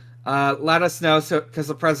 let us know, because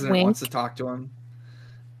the president Wink. wants to talk to him.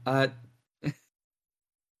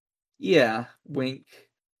 Yeah, wink.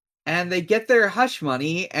 And they get their hush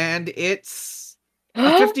money, and it's a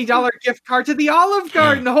 $50 gift card to the Olive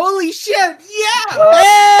Garden. Holy shit! Yeah!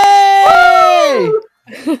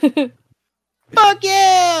 Hey! Fuck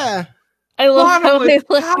yeah! I love how they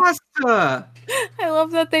pasta. I love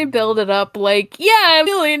that they build it up like, yeah, $1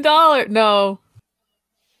 million. No.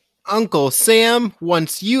 Uncle Sam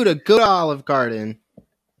wants you to go to Olive Garden.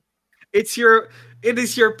 It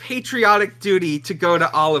is your patriotic duty to go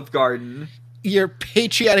to Olive Garden. Your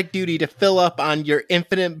patriotic duty to fill up on your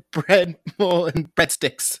infinite bread bowl and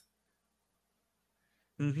breadsticks.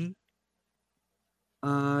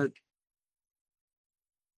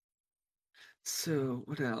 So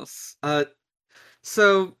what else?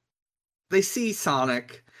 So they see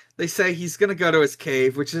Sonic. They say he's gonna go to his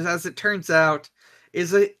cave, which is, as it turns out,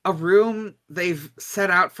 is a room they've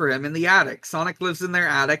set out for him in the attic. Sonic lives in their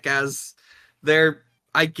attic as their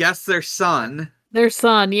son. Their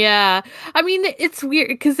son, yeah. I mean, it's weird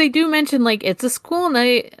because they do mention like it's a school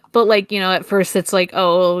night, but like, you know, at first it's like,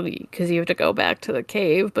 oh, because you have to go back to the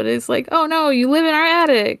cave, but it's like, oh no, you live in our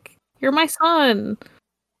attic. You're my son.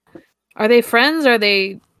 Are they friends? Are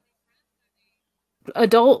they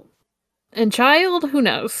adult and child? Who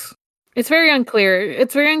knows? It's very unclear.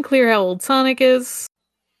 It's very unclear how old Sonic is.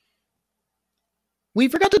 We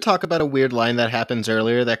forgot to talk about a weird line that happens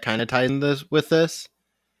earlier that kind of ties in with this.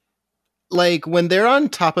 Like, when they're on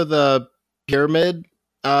top of the pyramid,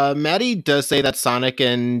 Maddie does say that Sonic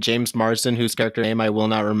and James Marsden, whose character name I will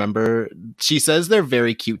not remember, she says they're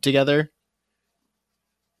very cute together.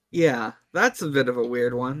 Yeah, that's a bit of a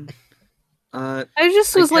weird one. I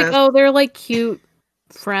just was like, oh, they're like cute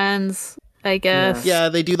friends, I guess. Yeah,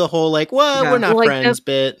 they do the whole like, well, we're not like friends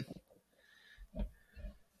bit.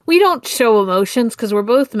 We don't show emotions because we're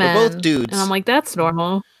both men. We're both dudes. And I'm like, that's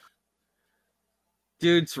normal.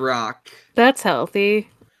 Dudes rock. That's healthy.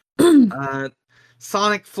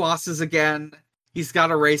 Sonic flosses again. He's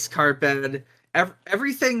got a race car bed.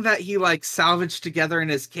 Everything that he like salvaged together in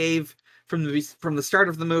his cave from the start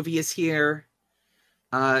of the movie is here.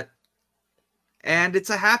 And it's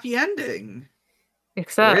a happy ending.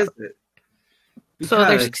 Except, or is it? So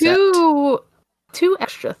there's two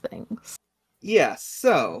extra things. Yes.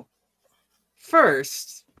 So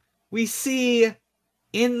first, we see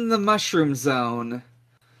in the Mushroom Zone,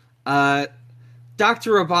 Dr.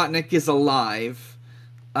 Robotnik is alive.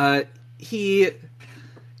 He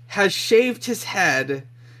has shaved his head.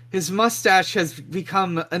 His mustache has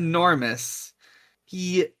become enormous.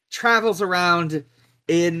 He travels around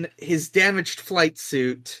in his damaged flight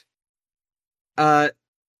suit. And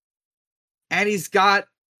he's got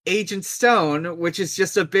Agent Stone, which is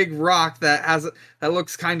just a big rock that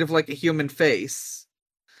looks kind of like a human face.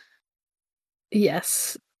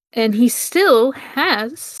 Yes. And he still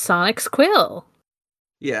has Sonic's quill.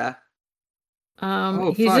 Yeah.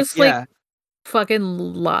 He's just like fucking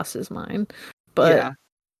lost his mind. But yeah.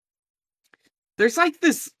 There's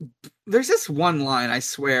this one line, I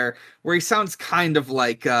swear, where he sounds kind of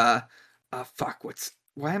like why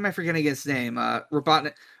am I forgetting his name?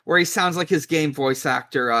 Robotnik, where he sounds like his game voice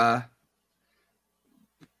actor. Why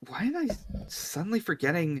am I suddenly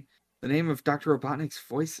forgetting the name of Dr. Robotnik's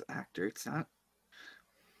voice actor? It's not.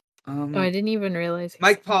 I didn't even realize.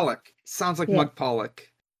 Mike Pollock. Sounds like Mike Pollock.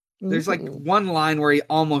 There's like one line where he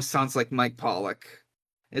almost sounds like Mike Pollock.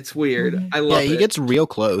 It's weird. I love it. Yeah, he gets real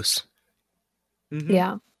close. Mm-hmm.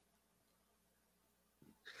 Yeah.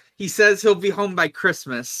 He says he'll be home by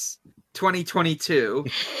Christmas 2022.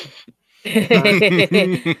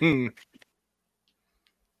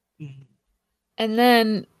 And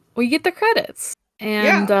then we get the credits.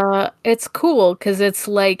 And it's cool because it's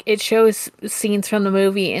like it shows scenes from the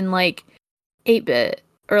movie in like 8-bit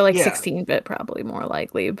or like 16-bit probably more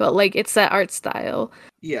likely, but like it's that art style.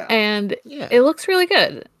 Yeah. And it looks really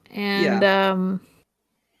good. And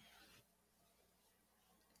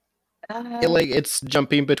it's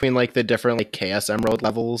jumping between like the different like Chaos Emerald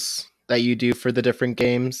levels that you do for the different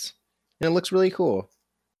games. And it looks really cool.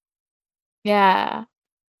 Yeah.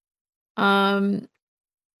 And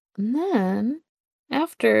then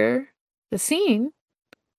after the scene,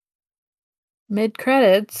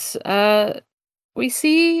 mid-credits, we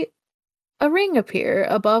see a ring appear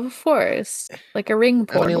above a forest. Like a ring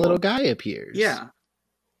portal. A funny little guy appears. Yeah.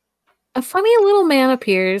 A funny little man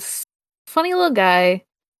appears. Funny little guy.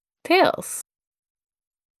 Tails.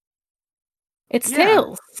 It's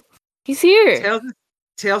Tails. He's here.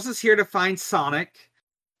 Tails is here to find Sonic,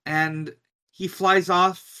 and he flies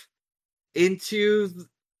off into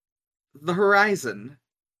the horizon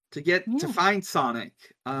to find Sonic.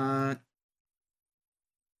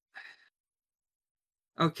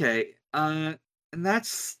 Okay. And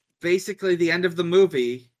that's basically the end of the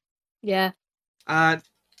movie. Yeah.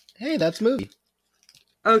 Hey, that's movie.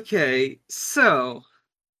 Okay, so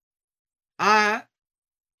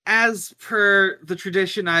as per the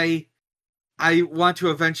tradition I want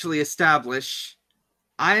to eventually establish,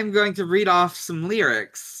 I am going to read off some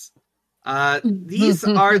lyrics. These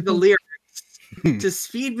are the lyrics to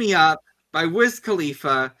Speed Me Up by Wiz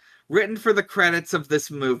Khalifa, written for the credits of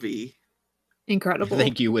this movie. Incredible.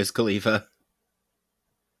 Thank you, Wiz Khalifa.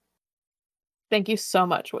 Thank you so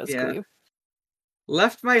much, Wiz Khalifa.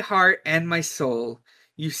 Left my heart and my soul,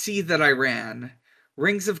 you see that I ran.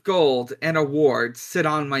 Rings of gold and awards sit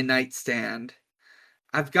on my nightstand.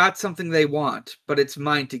 I've got something they want, but it's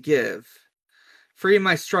mine to give. Free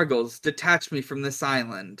my struggles, detach me from this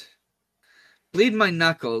island. Bleed my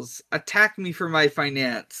knuckles, attack me for my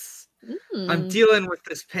finance. I'm dealing with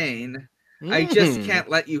this pain. I just can't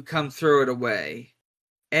let you come throw it away.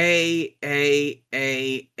 A.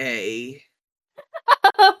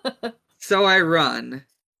 So I run.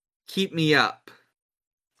 Keep me up.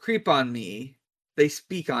 Creep on me. They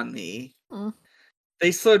speak on me.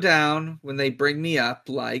 They slow down when they bring me up,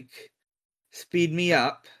 like speed me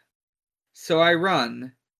up. So I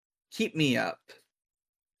run. Keep me up.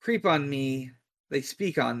 Creep on me. They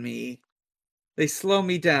speak on me. They slow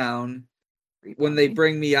me down when they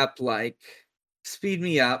bring me up, like speed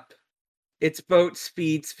me up. It's boat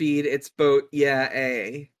speed, it's boat,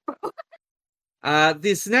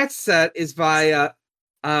 This next set is by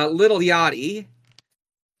Little Yachty.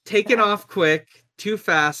 Taken off quick, too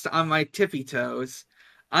fast on my tippy toes.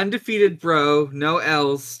 Undefeated bro, no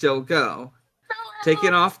L's, still go.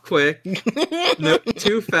 Taken off quick,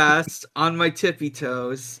 too fast on my tippy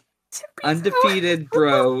toes. Undefeated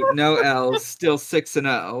bro, no L's, still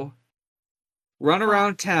 6-0. Run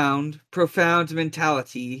around town, profound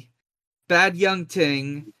mentality. Bad young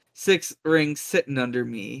ting, 6 rings sitting under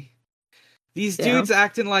me. These dudes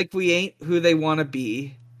acting like we ain't who they want to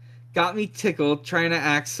be. Got me tickled trying to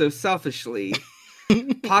act so selfishly.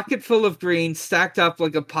 Pocket full of green stacked up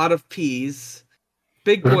like a pot of peas.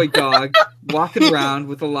 Big boy dog walking around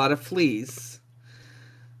with a lot of fleas.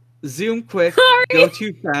 Zoom quick, go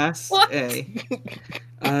too fast.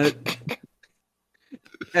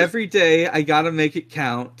 Every day I gotta make it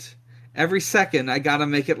count. Every second, I gotta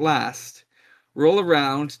make it last. Roll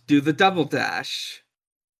around, do the double dash.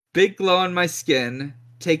 Big glow on my skin,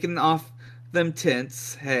 taking off them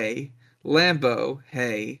tints, hey. Lambo,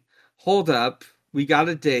 hey. Hold up, we got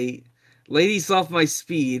a date. Ladies love my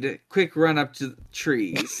speed, quick run up to the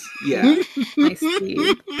trees. Yeah. My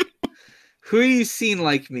speed. Who you seen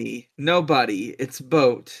like me? Nobody, it's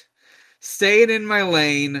Boat. Staying in my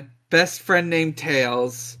lane, best friend named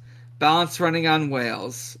Tails, balance running on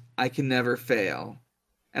whales, I can never fail.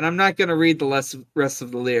 And I'm not going to read the rest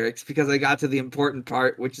of the lyrics because I got to the important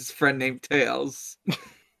part, which is friend named Tails.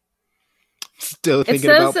 Still It thinking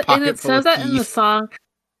says, about and it Pocket Full says of that in the Peas. song.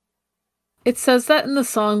 It says that in the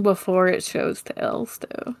song before it shows Tails,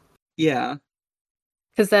 too. Yeah.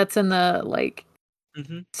 Because that's in the,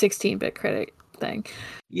 16-bit critic thing.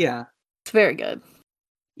 Yeah. It's very good.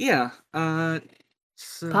 Yeah.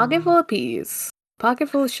 So... Pocket full of peas. Pocket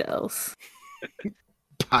full of shells.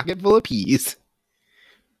 Pocket Full of Peas.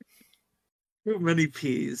 Too many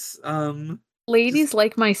peas. Ladies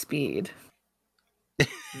like my speed.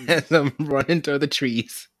 As I'm running through the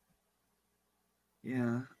trees.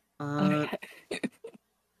 Yeah. Okay.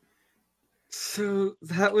 So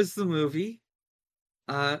that was the movie.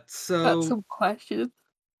 Got some questions.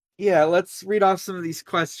 Yeah, let's read off some of these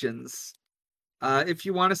questions. If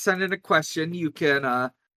you want to send in a question, you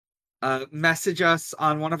can message us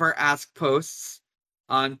on one of our Ask posts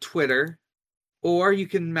on Twitter, or you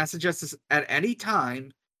can message us at any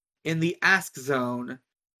time in the Ask Zone.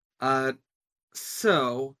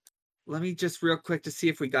 So let me just real quick to see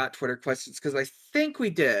if we got Twitter questions, because I think we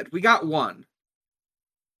did. We got one.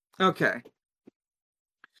 Okay.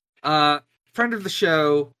 Friend of the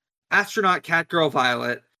show, astronaut Catgirl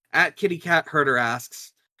Violet, at Kitty Cat Herder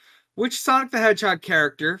asks, which Sonic the Hedgehog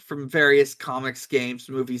character from various comics, games,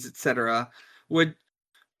 movies, etc. would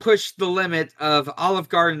push the limit of Olive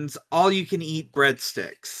Garden's all-you-can-eat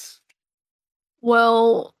breadsticks?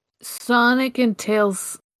 Well, Sonic and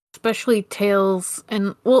Tails, especially Tails,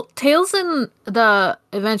 Tails in the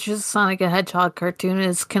Adventures of Sonic the Hedgehog cartoon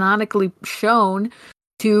is canonically shown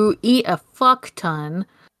to eat a fuck ton.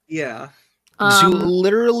 Yeah. To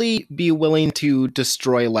literally be willing to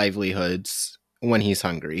destroy livelihoods when he's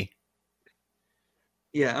hungry.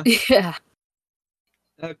 Yeah. Yeah.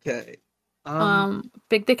 Okay.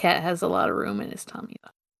 Big the Cat has a lot of room in his tummy,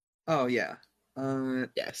 though. Oh, yeah.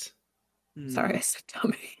 Yes. Sorry, I said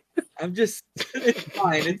tummy. I'm just... It's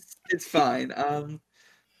fine. It's fine.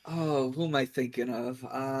 Who am I thinking of?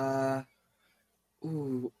 I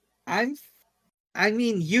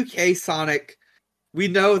mean, UK Sonic, we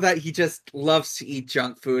know that he just loves to eat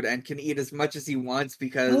junk food and can eat as much as he wants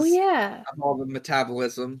because of all the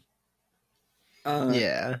metabolism.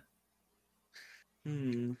 Yeah.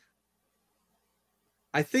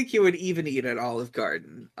 I think he would even eat at Olive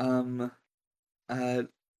Garden.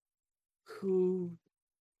 Who?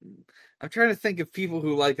 I'm trying to think of people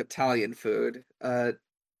who like Italian food. I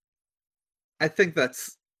think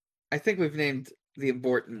we've named the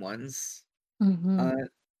important ones.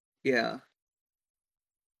 Yeah.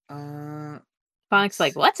 Sonic's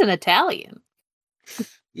like, what's an Italian?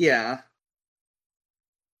 Yeah.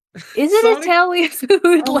 Is it Italian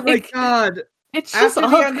food? Oh my god! It's just after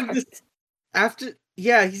the end of this.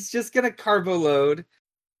 He's just gonna carbo load.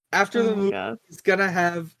 After the movie, he's gonna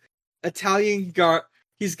have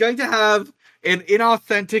He's going to have an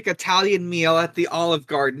inauthentic Italian meal at the Olive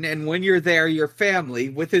Garden, and when you're there, your family,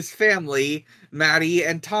 with his family, Maddie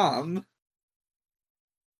and Tom.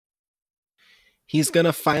 He's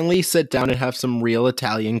gonna finally sit down and have some real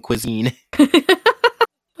Italian cuisine.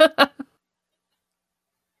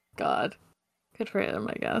 God. Good for him,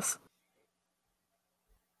 I guess.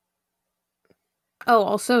 Oh,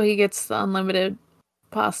 also he gets the unlimited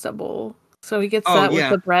pasta bowl. So he gets that with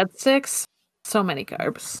the breadsticks. So many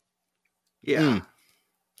carbs. Yeah.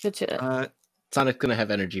 Good shit. Sonic's gonna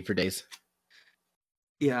have energy for days.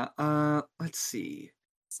 Yeah, let's see.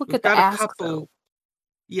 Let's look at the Ask Zone.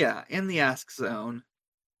 Yeah, in the Ask Zone.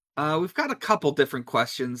 We've got a couple different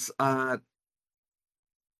questions. Let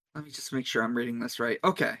me just make sure I'm reading this right.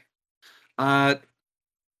 Okay.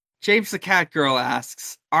 James the Cat Girl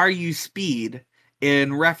asks, are you Speed?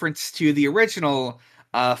 In reference to the original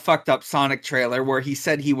fucked up Sonic trailer where he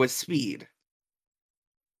said he was Speed.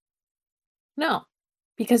 No,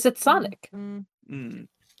 because it's Sonic.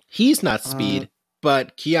 He's not Speed,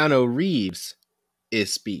 but Keanu Reeves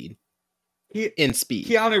is Speed. In Speed.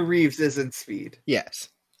 Keanu Reeves is in Speed. Yes.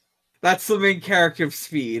 That's the main character of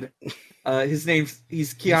Speed. He's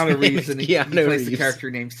Keanu Reeves, and he plays the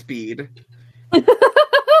character named Speed.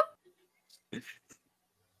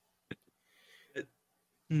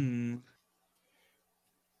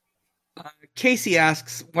 Casey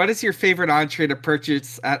asks, what is your favorite entree to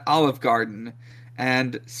purchase at Olive Garden?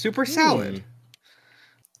 And super salad.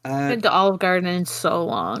 I've been to Olive Garden in so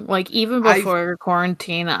long. Like, even before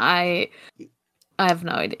quarantine, I have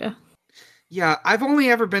no idea. Yeah, I've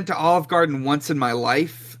only ever been to Olive Garden once in my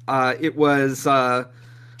life. It was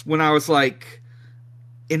when I was like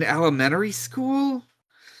in elementary school.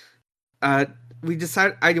 We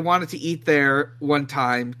decided I wanted to eat there one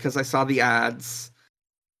time because I saw the ads.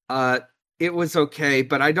 It was okay,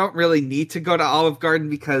 but I don't really need to go to Olive Garden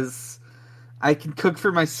because I can cook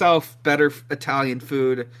for myself better Italian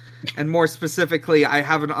food. And more specifically, I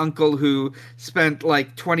have an uncle who spent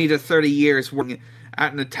like 20 to 30 years working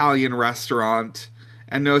at an Italian restaurant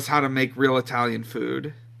and knows how to make real Italian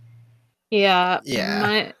food. Yeah.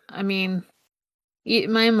 Yeah.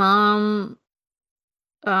 My mom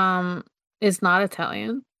is not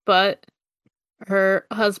Italian, but her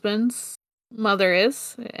husband's mother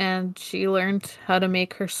is, and she learned how to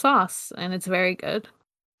make her sauce, and it's very good.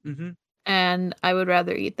 Mm-hmm. And I would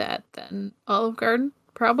rather eat that than Olive Garden,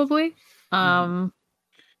 probably. I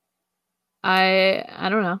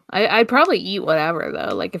don't know. I'd probably eat whatever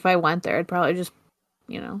though. Like if I went there, I'd probably just,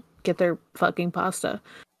 get their fucking pasta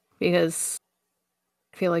because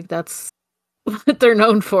I feel like that's what they're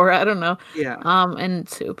known for. I don't know. Yeah. And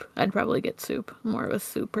soup. I'd probably get soup. I'm more of a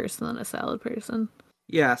soup person than a salad person.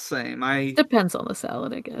 Yeah, same. Depends on the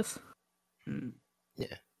salad, I guess.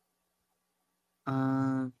 Yeah.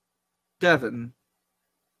 Devin,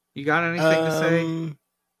 you got anything to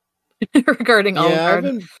say? Regarding Olive Garden? I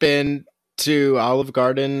haven't been to Olive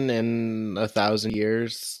Garden in 1,000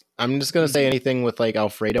 years. I'm just gonna say anything with like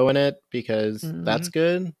Alfredo in it because that's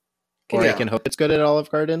good. Or I can hope it's good at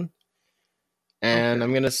Olive Garden. And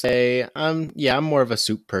I'm gonna say, I'm more of a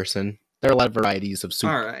soup person. There are a lot of varieties of soup.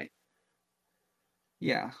 All right.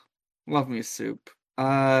 Yeah, love me a soup.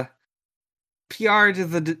 PR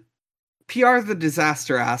the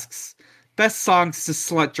Disaster asks, best songs to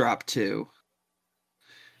slut drop to.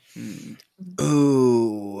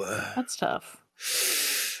 Ooh, that's tough.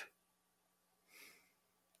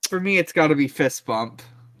 For me, it's got to be Fist Bump.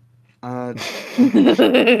 I think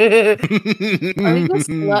a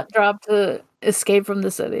slut drop to Escape from the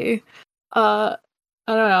City. I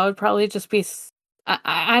don't know. It'd probably just be.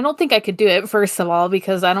 I don't think I could do it. First of all,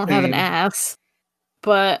 because I don't have an ass.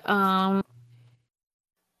 But a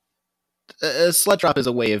slut drop is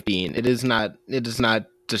a way of being. It does not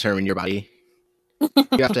determine your body.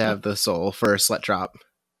 You have to have the soul for a slut drop.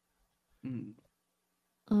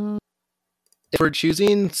 If we're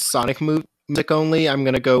choosing Sonic music only, I'm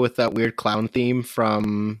gonna go with that weird clown theme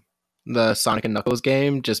from the Sonic and Knuckles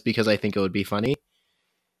game, just because I think it would be funny.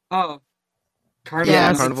 Oh,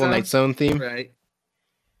 Carnival Night Zone theme. Right.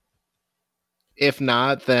 If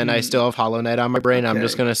not, then I still have Hollow Knight on my brain. I'm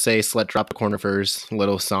just gonna say "Slut Drop the Cornifer's"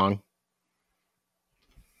 little song.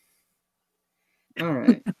 All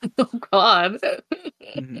right. Oh God.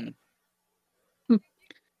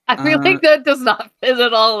 I feel like that does not fit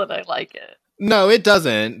at all, and I like it. No, it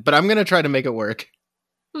doesn't, but I'm gonna try to make it work.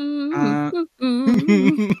 Let's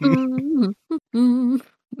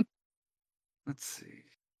see.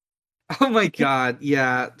 Oh my God.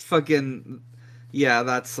 Yeah. Fucking. Yeah,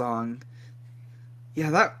 that song.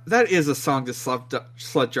 Yeah, that is a song to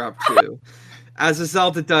slut drop to. As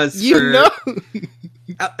Zelda does Zelda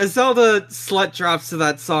slut drops to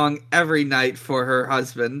that song every night for her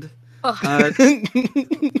husband.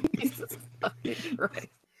 Jesus fucking Christ.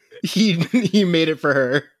 He made it for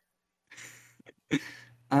her.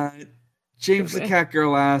 James the Cat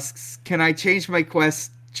Girl asks, can I change my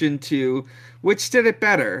question to which did it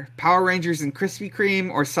better, Power Rangers and Krispy Kreme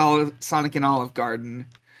or Sonic and Olive Garden?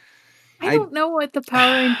 I don't know what the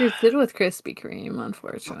Power Rangers did with Krispy Kreme,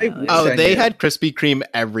 unfortunately. They had Krispy Kreme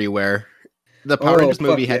everywhere. The Power Rangers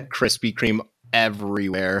movie had Krispy Kreme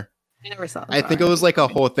everywhere. I never saw I think it was like a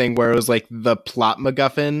whole thing where it was like the plot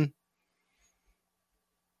MacGuffin.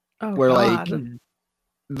 Where like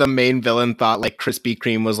the main villain thought like Krispy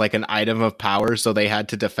Kreme was like an item of power, so they had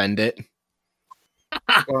to defend it.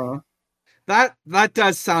 That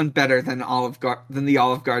does sound better than the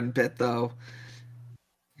Olive Garden bit, though.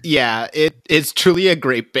 Yeah, it's truly a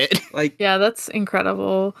great bit. Yeah, that's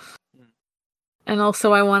incredible. And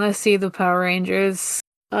also, I want to see the Power Rangers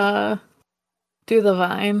do the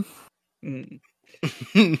Vine.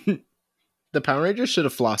 The Power Rangers should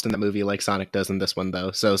have flossed in that movie like Sonic does in this one, though.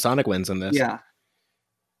 So Sonic wins in this. Yeah.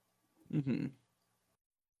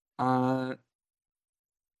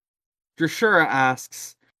 Drashura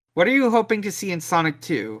asks, what are you hoping to see in Sonic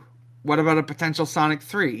 2? What about a potential Sonic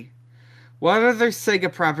 3? What other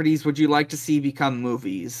Sega properties would you like to see become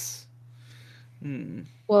movies?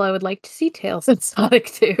 Well, I would like to see Tails in Sonic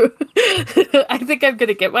 2. I think I'm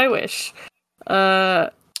gonna get my wish. I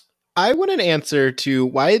want an answer to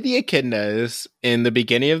why the echidnas in the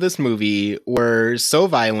beginning of this movie were so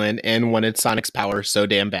violent and wanted Sonic's power so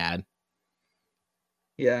damn bad.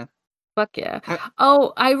 Yeah. Fuck yeah.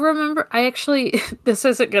 I remember, I actually, this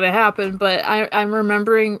isn't gonna happen, but I'm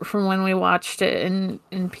remembering from when we watched it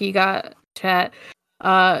in PGOT chat,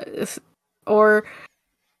 or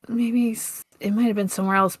maybe it might have been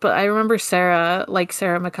somewhere else, but I remember Sarah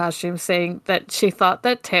McCostume saying that she thought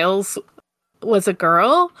that Tails was a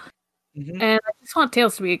girl, and I just want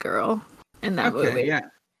Tails to be a girl in that movie. Yeah.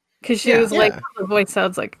 Because she was like, oh, the voice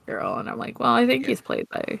sounds like a girl, and I'm like, well, I think he's played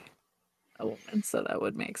by a woman, so that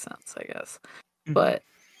would make sense, I guess. But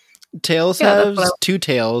Tails has two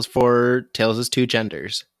tails for Tails' two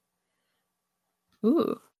genders.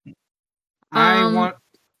 Ooh. I want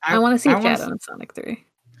to see Shadow in Sonic 3.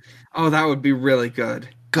 Oh, that would be really good.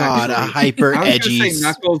 God, a hyper edgy. I was gonna say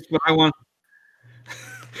Knuckles, but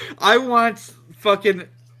I want fucking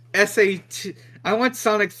SA2. I want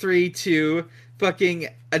Sonic 3 to fucking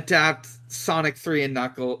adapt Sonic 3 and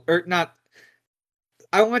Knuckles, or not.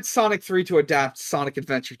 I want Sonic 3 to adapt Sonic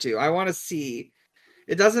Adventure 2. I want to see.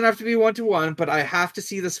 It doesn't have to be 1-to-1, but I have to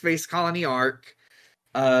see the Space Colony arc.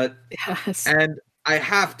 Yes. And I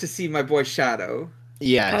have to see my boy Shadow.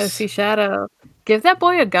 Yes. Gotta see Shadow. Give that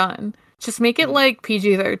boy a gun. Just make it like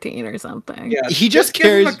PG-13 or something. Yeah, he just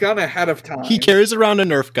carries give him a gun ahead of time. He carries around a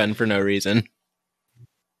Nerf gun for no reason.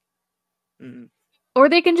 Or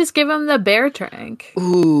they can just give him the bear trank.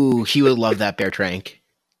 Ooh, he would love that bear trank.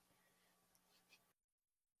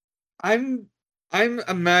 I'm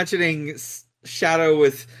imagining Shadow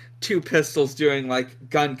with two pistols doing like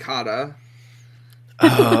gun kata.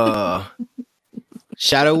 Oh.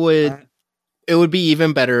 Shadow would. It would be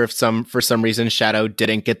even better if for some reason Shadow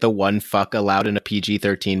didn't get the one fuck allowed in a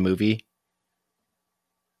PG-13 movie.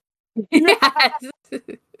 Yes.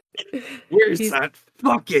 Where's that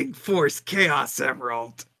fucking Force Chaos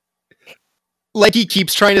Emerald? Like, he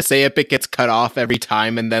keeps trying to say it, but gets cut off every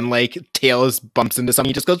time, and then, like, Tails bumps into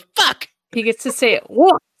something, he just goes, fuck! He gets to say it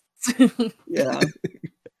once. Yeah.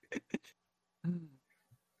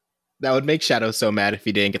 That would make Shadow so mad if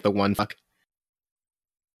he didn't get the one fuck.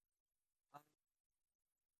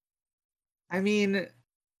 I mean,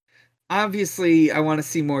 obviously, I want to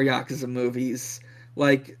see more Yakuza movies.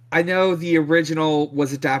 Like, I know the original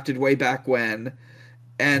was adapted way back when,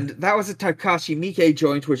 and that was a Takashi Miike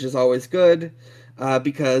joint, which is always good,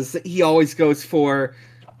 because he always goes for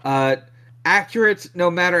accurate,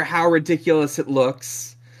 no matter how ridiculous it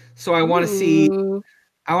looks. So I want to see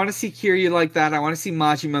Kiryu like that. I want to see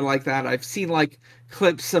Majima like that. I've seen like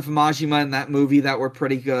clips of Majima in that movie that were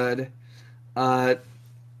pretty good.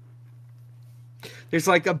 There's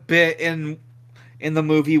like a bit in the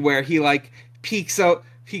movie where he like peeks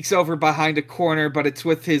over behind a corner, but it's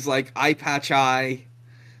with his like eye patch eye.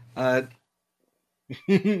 That's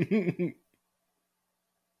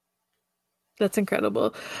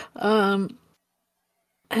incredible. I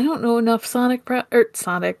don't know enough Sega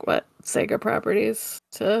properties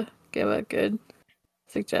to give a good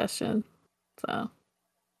suggestion. So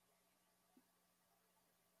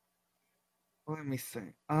let me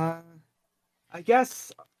think. I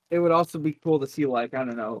guess it would also be cool to see, like, I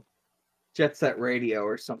don't know, Jet Set Radio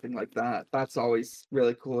or something like that. That's always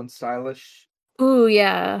really cool and stylish. Ooh,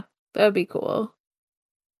 yeah, that'd be cool.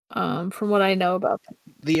 From what I know about them.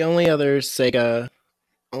 The only other Sega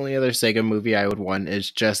movie I would want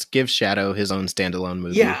is just give Shadow his own standalone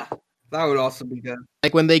movie. Yeah, that would also be good.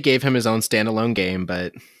 Like when they gave him his own standalone game,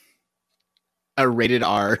 but a rated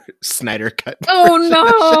R Snyder cut. Oh no!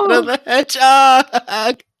 Shadow the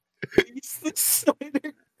Hedgehog. It's the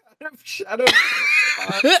Snyder cut of Shadow.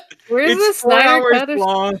 Where's the Snyder cut of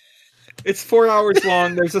long? It's 4 hours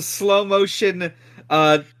long. There's a slow motion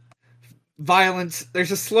violence.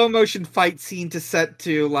 There's a slow motion fight scene to set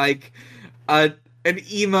to like a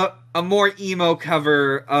more emo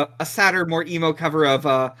cover, a sadder, more emo cover of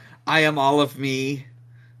 "I Am All of Me."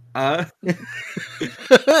 Oh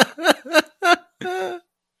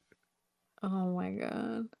my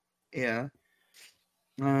god! Yeah.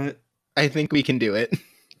 I think we can do it.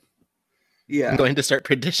 Yeah. I'm going to start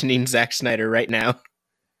petitioning Zack Snyder right now.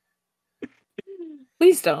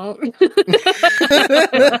 Please don't.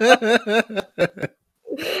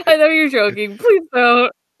 I know you're joking. Please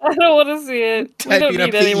don't. I don't want to see it. Typing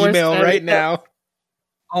up the email right now.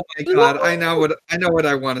 Oh my god! I know what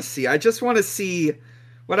I want to see. I just want to see.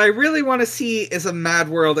 What I really want to see is a Mad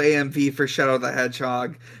World AMV for Shadow the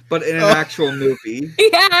Hedgehog, but in an actual movie.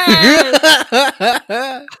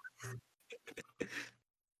 Yes!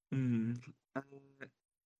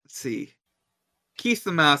 see. Keith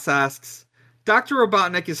the Mouse asks, Dr.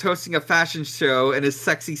 Robotnik is hosting a fashion show in his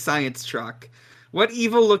sexy science truck. What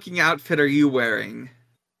evil-looking outfit are you wearing?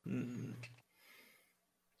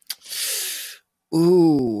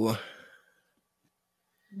 Ooh.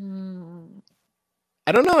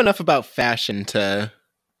 I don't know enough about fashion to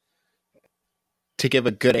give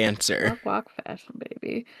a good answer. Walk, walk, fashion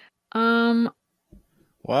baby.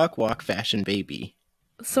 Walk, walk, fashion baby.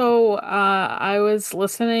 So, I was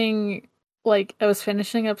listening, like, I was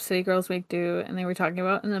finishing up City Girls Make Do, and they were talking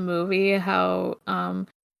about in the movie how,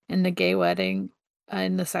 in the gay wedding,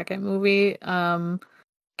 in the second movie,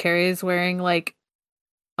 Carrie is wearing, like,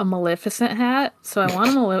 a Maleficent hat. So I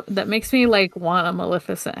want that makes me, like, want a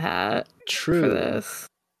Maleficent hat. True. For this.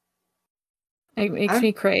 It makes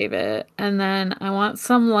me crave it. And then I want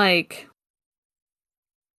some, like,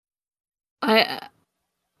 I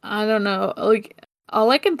don't know, like, all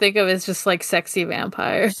I can think of is just, like, sexy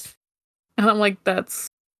vampires. And I'm like, that's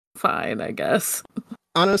fine, I guess.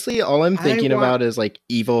 Honestly, all I'm thinking about is, like,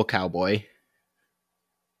 evil cowboy.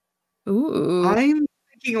 Ooh. I'm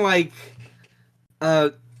thinking, like,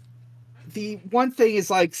 the one thing is,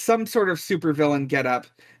 like, some sort of supervillain getup.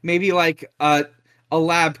 Maybe, like, a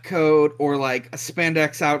lab coat or, like, a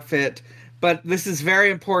spandex outfit. But this is very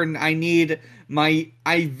important. I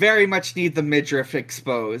very much need the midriff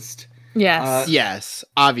exposed. Yes. Yes,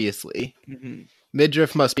 obviously. Mm-hmm.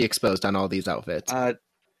 Midriff must be exposed on all these outfits.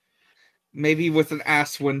 Maybe with an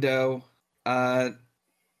ass window.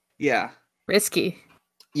 Yeah. Risky.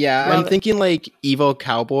 Yeah, I'm thinking, like, evil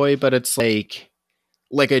cowboy, but it's like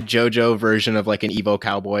a JoJo version of, like, an evil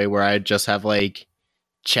cowboy where I'd just have, like,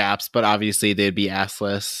 chaps, but obviously they'd be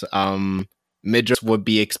assless. Midriff would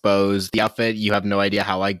be exposed. The outfit, you have no idea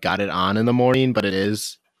how I got it on in the morning, but it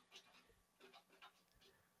is.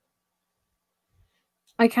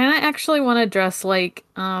 I kind of actually want to dress like,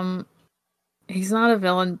 he's not a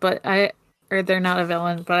villain, but they're not a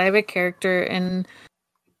villain, but I have a character in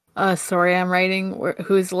a story I'm writing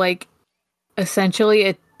who's, like, essentially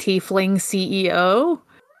a tiefling CEO.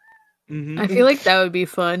 Mm-hmm. I feel like that would be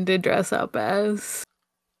fun to dress up as.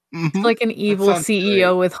 Mm-hmm. It's like an evil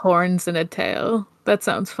CEO with horns and a tail. That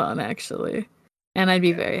sounds fun, actually. And I'd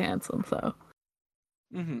be very handsome, so.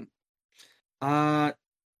 Mm-hmm. I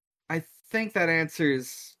think that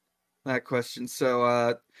answers that question.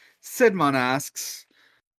 So, Sidmon asks,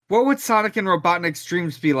 what would Sonic and Robotnik's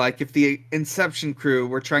dreams be like if the Inception crew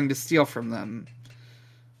were trying to steal from them?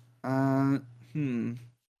 I don't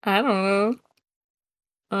know.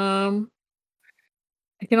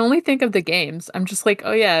 I can only think of the games. I'm just like,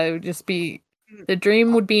 oh yeah, it would just be, the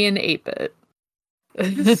dream would be in 8-bit.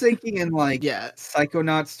 Just thinking in, like,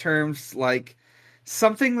 Psychonauts terms, like,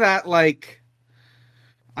 something that, like,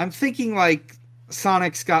 I'm thinking, like,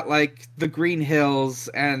 Sonic's got, like, the Green Hills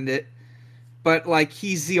but, like,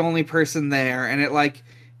 he's the only person there, and it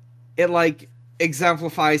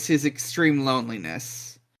exemplifies his extreme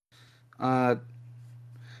loneliness. And,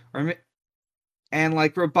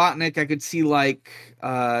 like, Robotnik, I could see, like,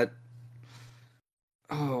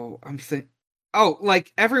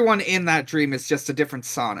 like, everyone in that dream is just a different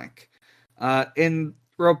Sonic. In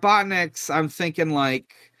Robotnik's, I'm thinking,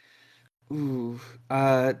 like,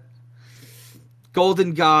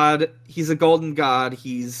 Golden God. He's a golden god.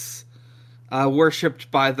 He's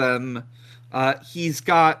worshipped by them. He's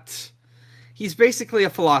basically a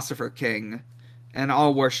philosopher king, and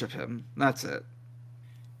I'll worship him. That's it.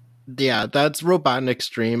 Yeah, that's Robotnik's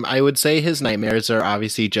dream. I would say his nightmares are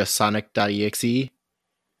obviously just Sonic.exe,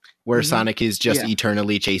 where Sonic is just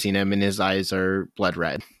eternally chasing him and his eyes are blood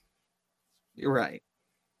red. You're right.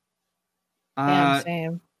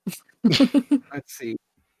 Same. Let's see.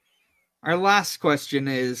 Our last question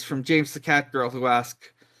is from James the Cat Girl, who asks,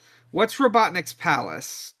 what's Robotnik's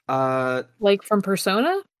palace? Like from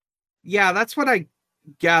Persona? Yeah, that's what I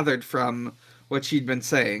gathered from what she'd been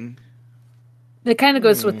saying. It kind of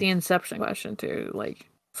goes with the Inception question too, like,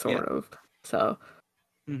 sort of. So,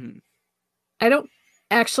 I don't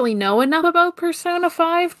actually know enough about Persona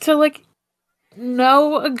 5 to, like,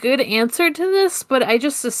 know a good answer to this, but I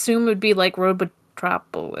just assume it would be like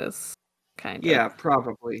Robotropolis, kind of. Yeah,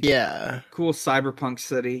 probably. Yeah. Cool cyberpunk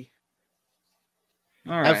city.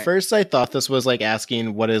 All right. At first, I thought this was, like,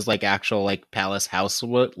 asking what his, like, actual, like, palace house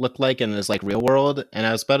would look like in this, like, real world, and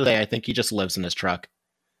I was about to say, I think he just lives in his truck.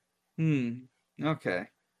 Okay.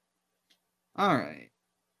 All right.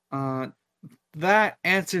 That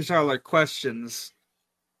answers all our questions.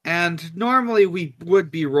 And normally we would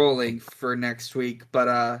be rolling for next week,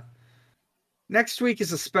 but next week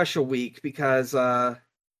is a special week because there's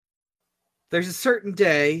a certain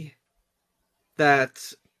day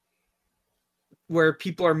that where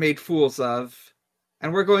people are made fools of,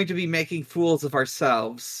 and we're going to be making fools of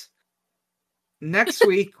ourselves. Next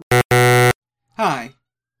week... Hi,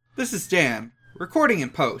 this is Dan, recording in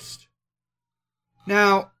post.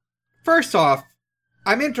 Now, first off,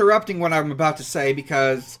 I'm interrupting what I'm about to say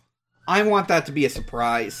because I want that to be a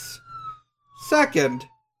surprise. Second,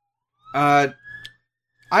 I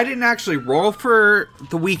didn't actually roll for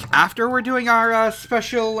the week after we're doing our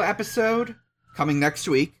special episode, coming next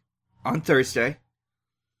week, on Thursday.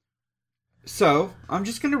 So, I'm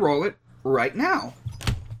just going to roll it right now.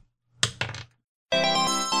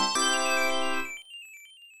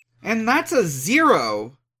 And that's a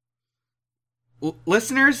 0.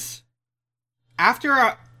 Listeners,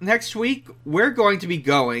 after next week, we're going to be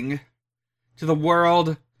going to the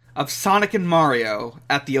world of Sonic and Mario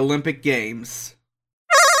at the Olympic Games.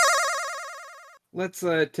 Let's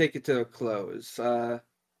take it to a close. I'm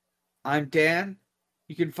Dan.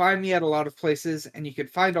 You can find me at a lot of places, and you can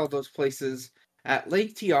find all those places at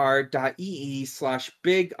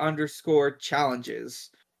linktr.ee/big_challenges.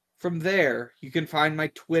 From there, you can find my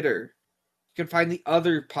Twitter. You can find the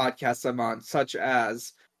other podcasts I'm on, such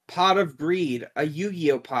as Pot of Greed, a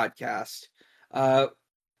Yu-Gi-Oh podcast.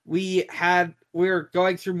 We're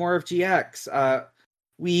going through more of GX.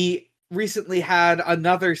 We recently had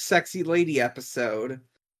another sexy lady episode.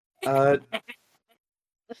 You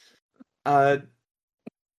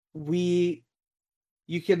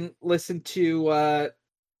can listen to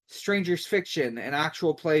Stranger's Fiction, an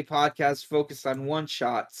actual play podcast focused on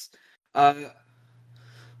one-shots.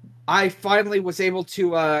 I finally was able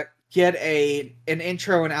to get an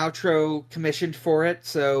intro and outro commissioned for it,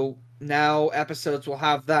 so now episodes will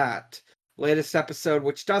have that. Latest episode,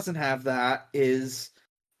 which doesn't have that, is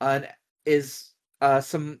some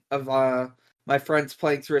of my friends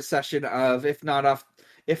playing through a session of If Not Us,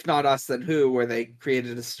 Then Who, where they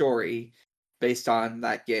created a story based on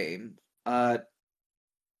that game.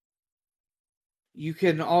 You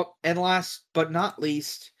can and last but not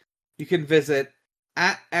least, you can visit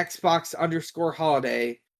at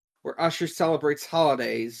Xbox_holiday, where Usher celebrates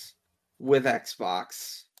holidays with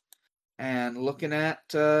Xbox. And looking at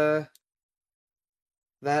that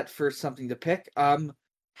for something to pick.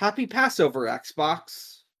 Happy Passover,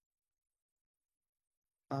 Xbox.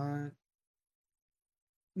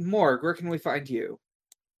 Morg, where can we find you?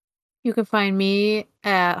 You can find me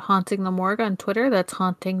at Haunting the Morgue on Twitter. That's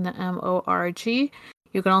Haunting the MORG.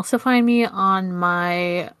 You can also find me on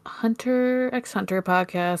my Hunter x Hunter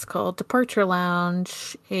podcast called Departure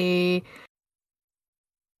Lounge, a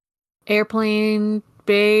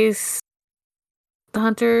airplane-based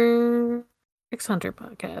Hunter x Hunter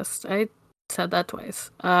podcast. I said that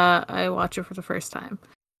twice. I watch it for the first time.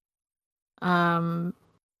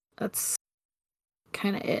 That's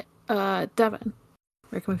kind of it. Devin,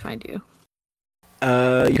 where can we find you?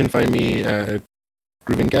 You can find me at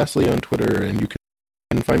Groovin Ghastly on Twitter, and you can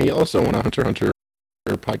find me also on a Hunter x Hunter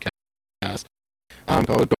podcast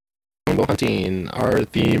called Go Hunting. Our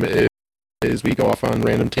theme is we go off on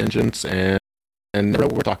random tangents and never know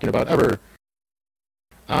what we're talking about ever.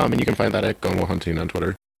 And you can find that at Go Hunting on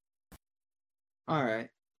Twitter. Alright.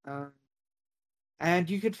 And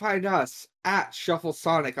you can find us at Shuffle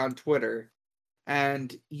Sonic on Twitter.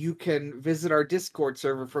 And you can visit our Discord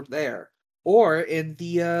server from there, or in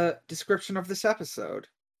the description of this episode.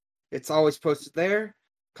 It's always posted there.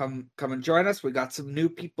 Come and join us. We got some new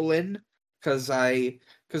people in because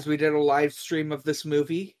we did a live stream of this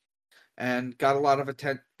movie and got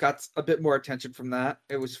got a bit more attention from that.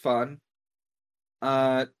 It was fun.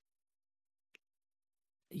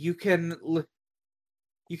 You can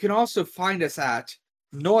also find us at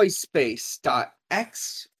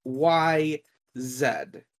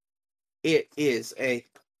noisepace.xyz. It is a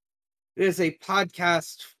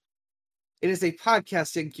podcast. It is a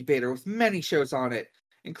podcast incubator with many shows on it,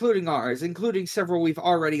 including ours, including several we've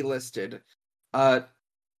already listed.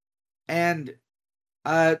 And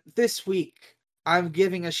this week I'm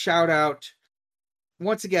giving a shout out.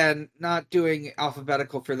 Once again, not doing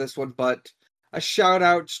alphabetical for this one, but a shout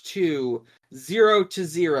out to 0 to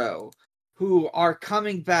 0, who are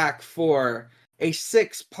coming back for a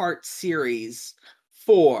 6-part series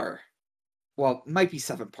might be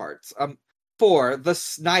 7 parts. For the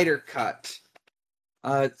Snyder Cut.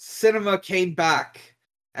 Cinema came back,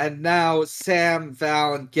 and now Sam,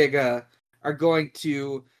 Val, and Giga are going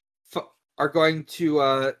to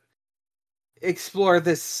explore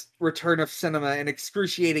this return of cinema in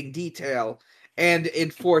excruciating detail and in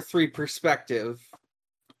 4:3 perspective.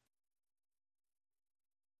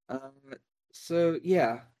 So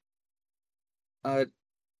yeah.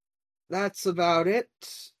 That's about it.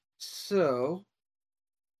 So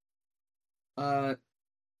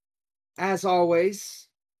As always,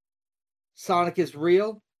 Sonic is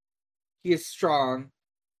real, he is strong,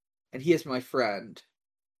 and he is my friend.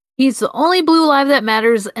 He's the only blue life that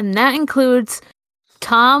matters, and that includes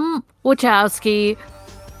Tom Wachowski.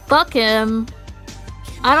 Fuck him.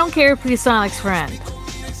 I don't care if he's Sonic's friend.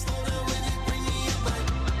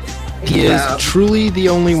 He is truly the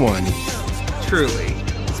only one. Truly.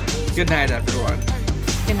 Good night, everyone.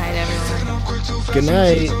 Good night, everyone. Good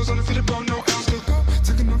night.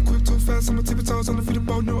 Some of the toes on the feet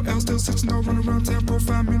about no L, still sitting all run around town,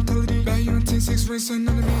 profile mentality. Value on 10-6 racing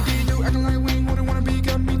under me. You acting like we ain't what I wanna be.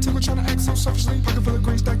 Got me too much trying to act so selfishly. Pocket full of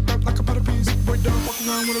green stacked up like a pot of peas. Boy, dog, walk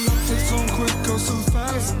around with a lot, takes on quick, goes so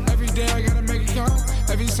fast. Every day I gotta make it count.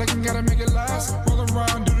 Every second gotta make it last.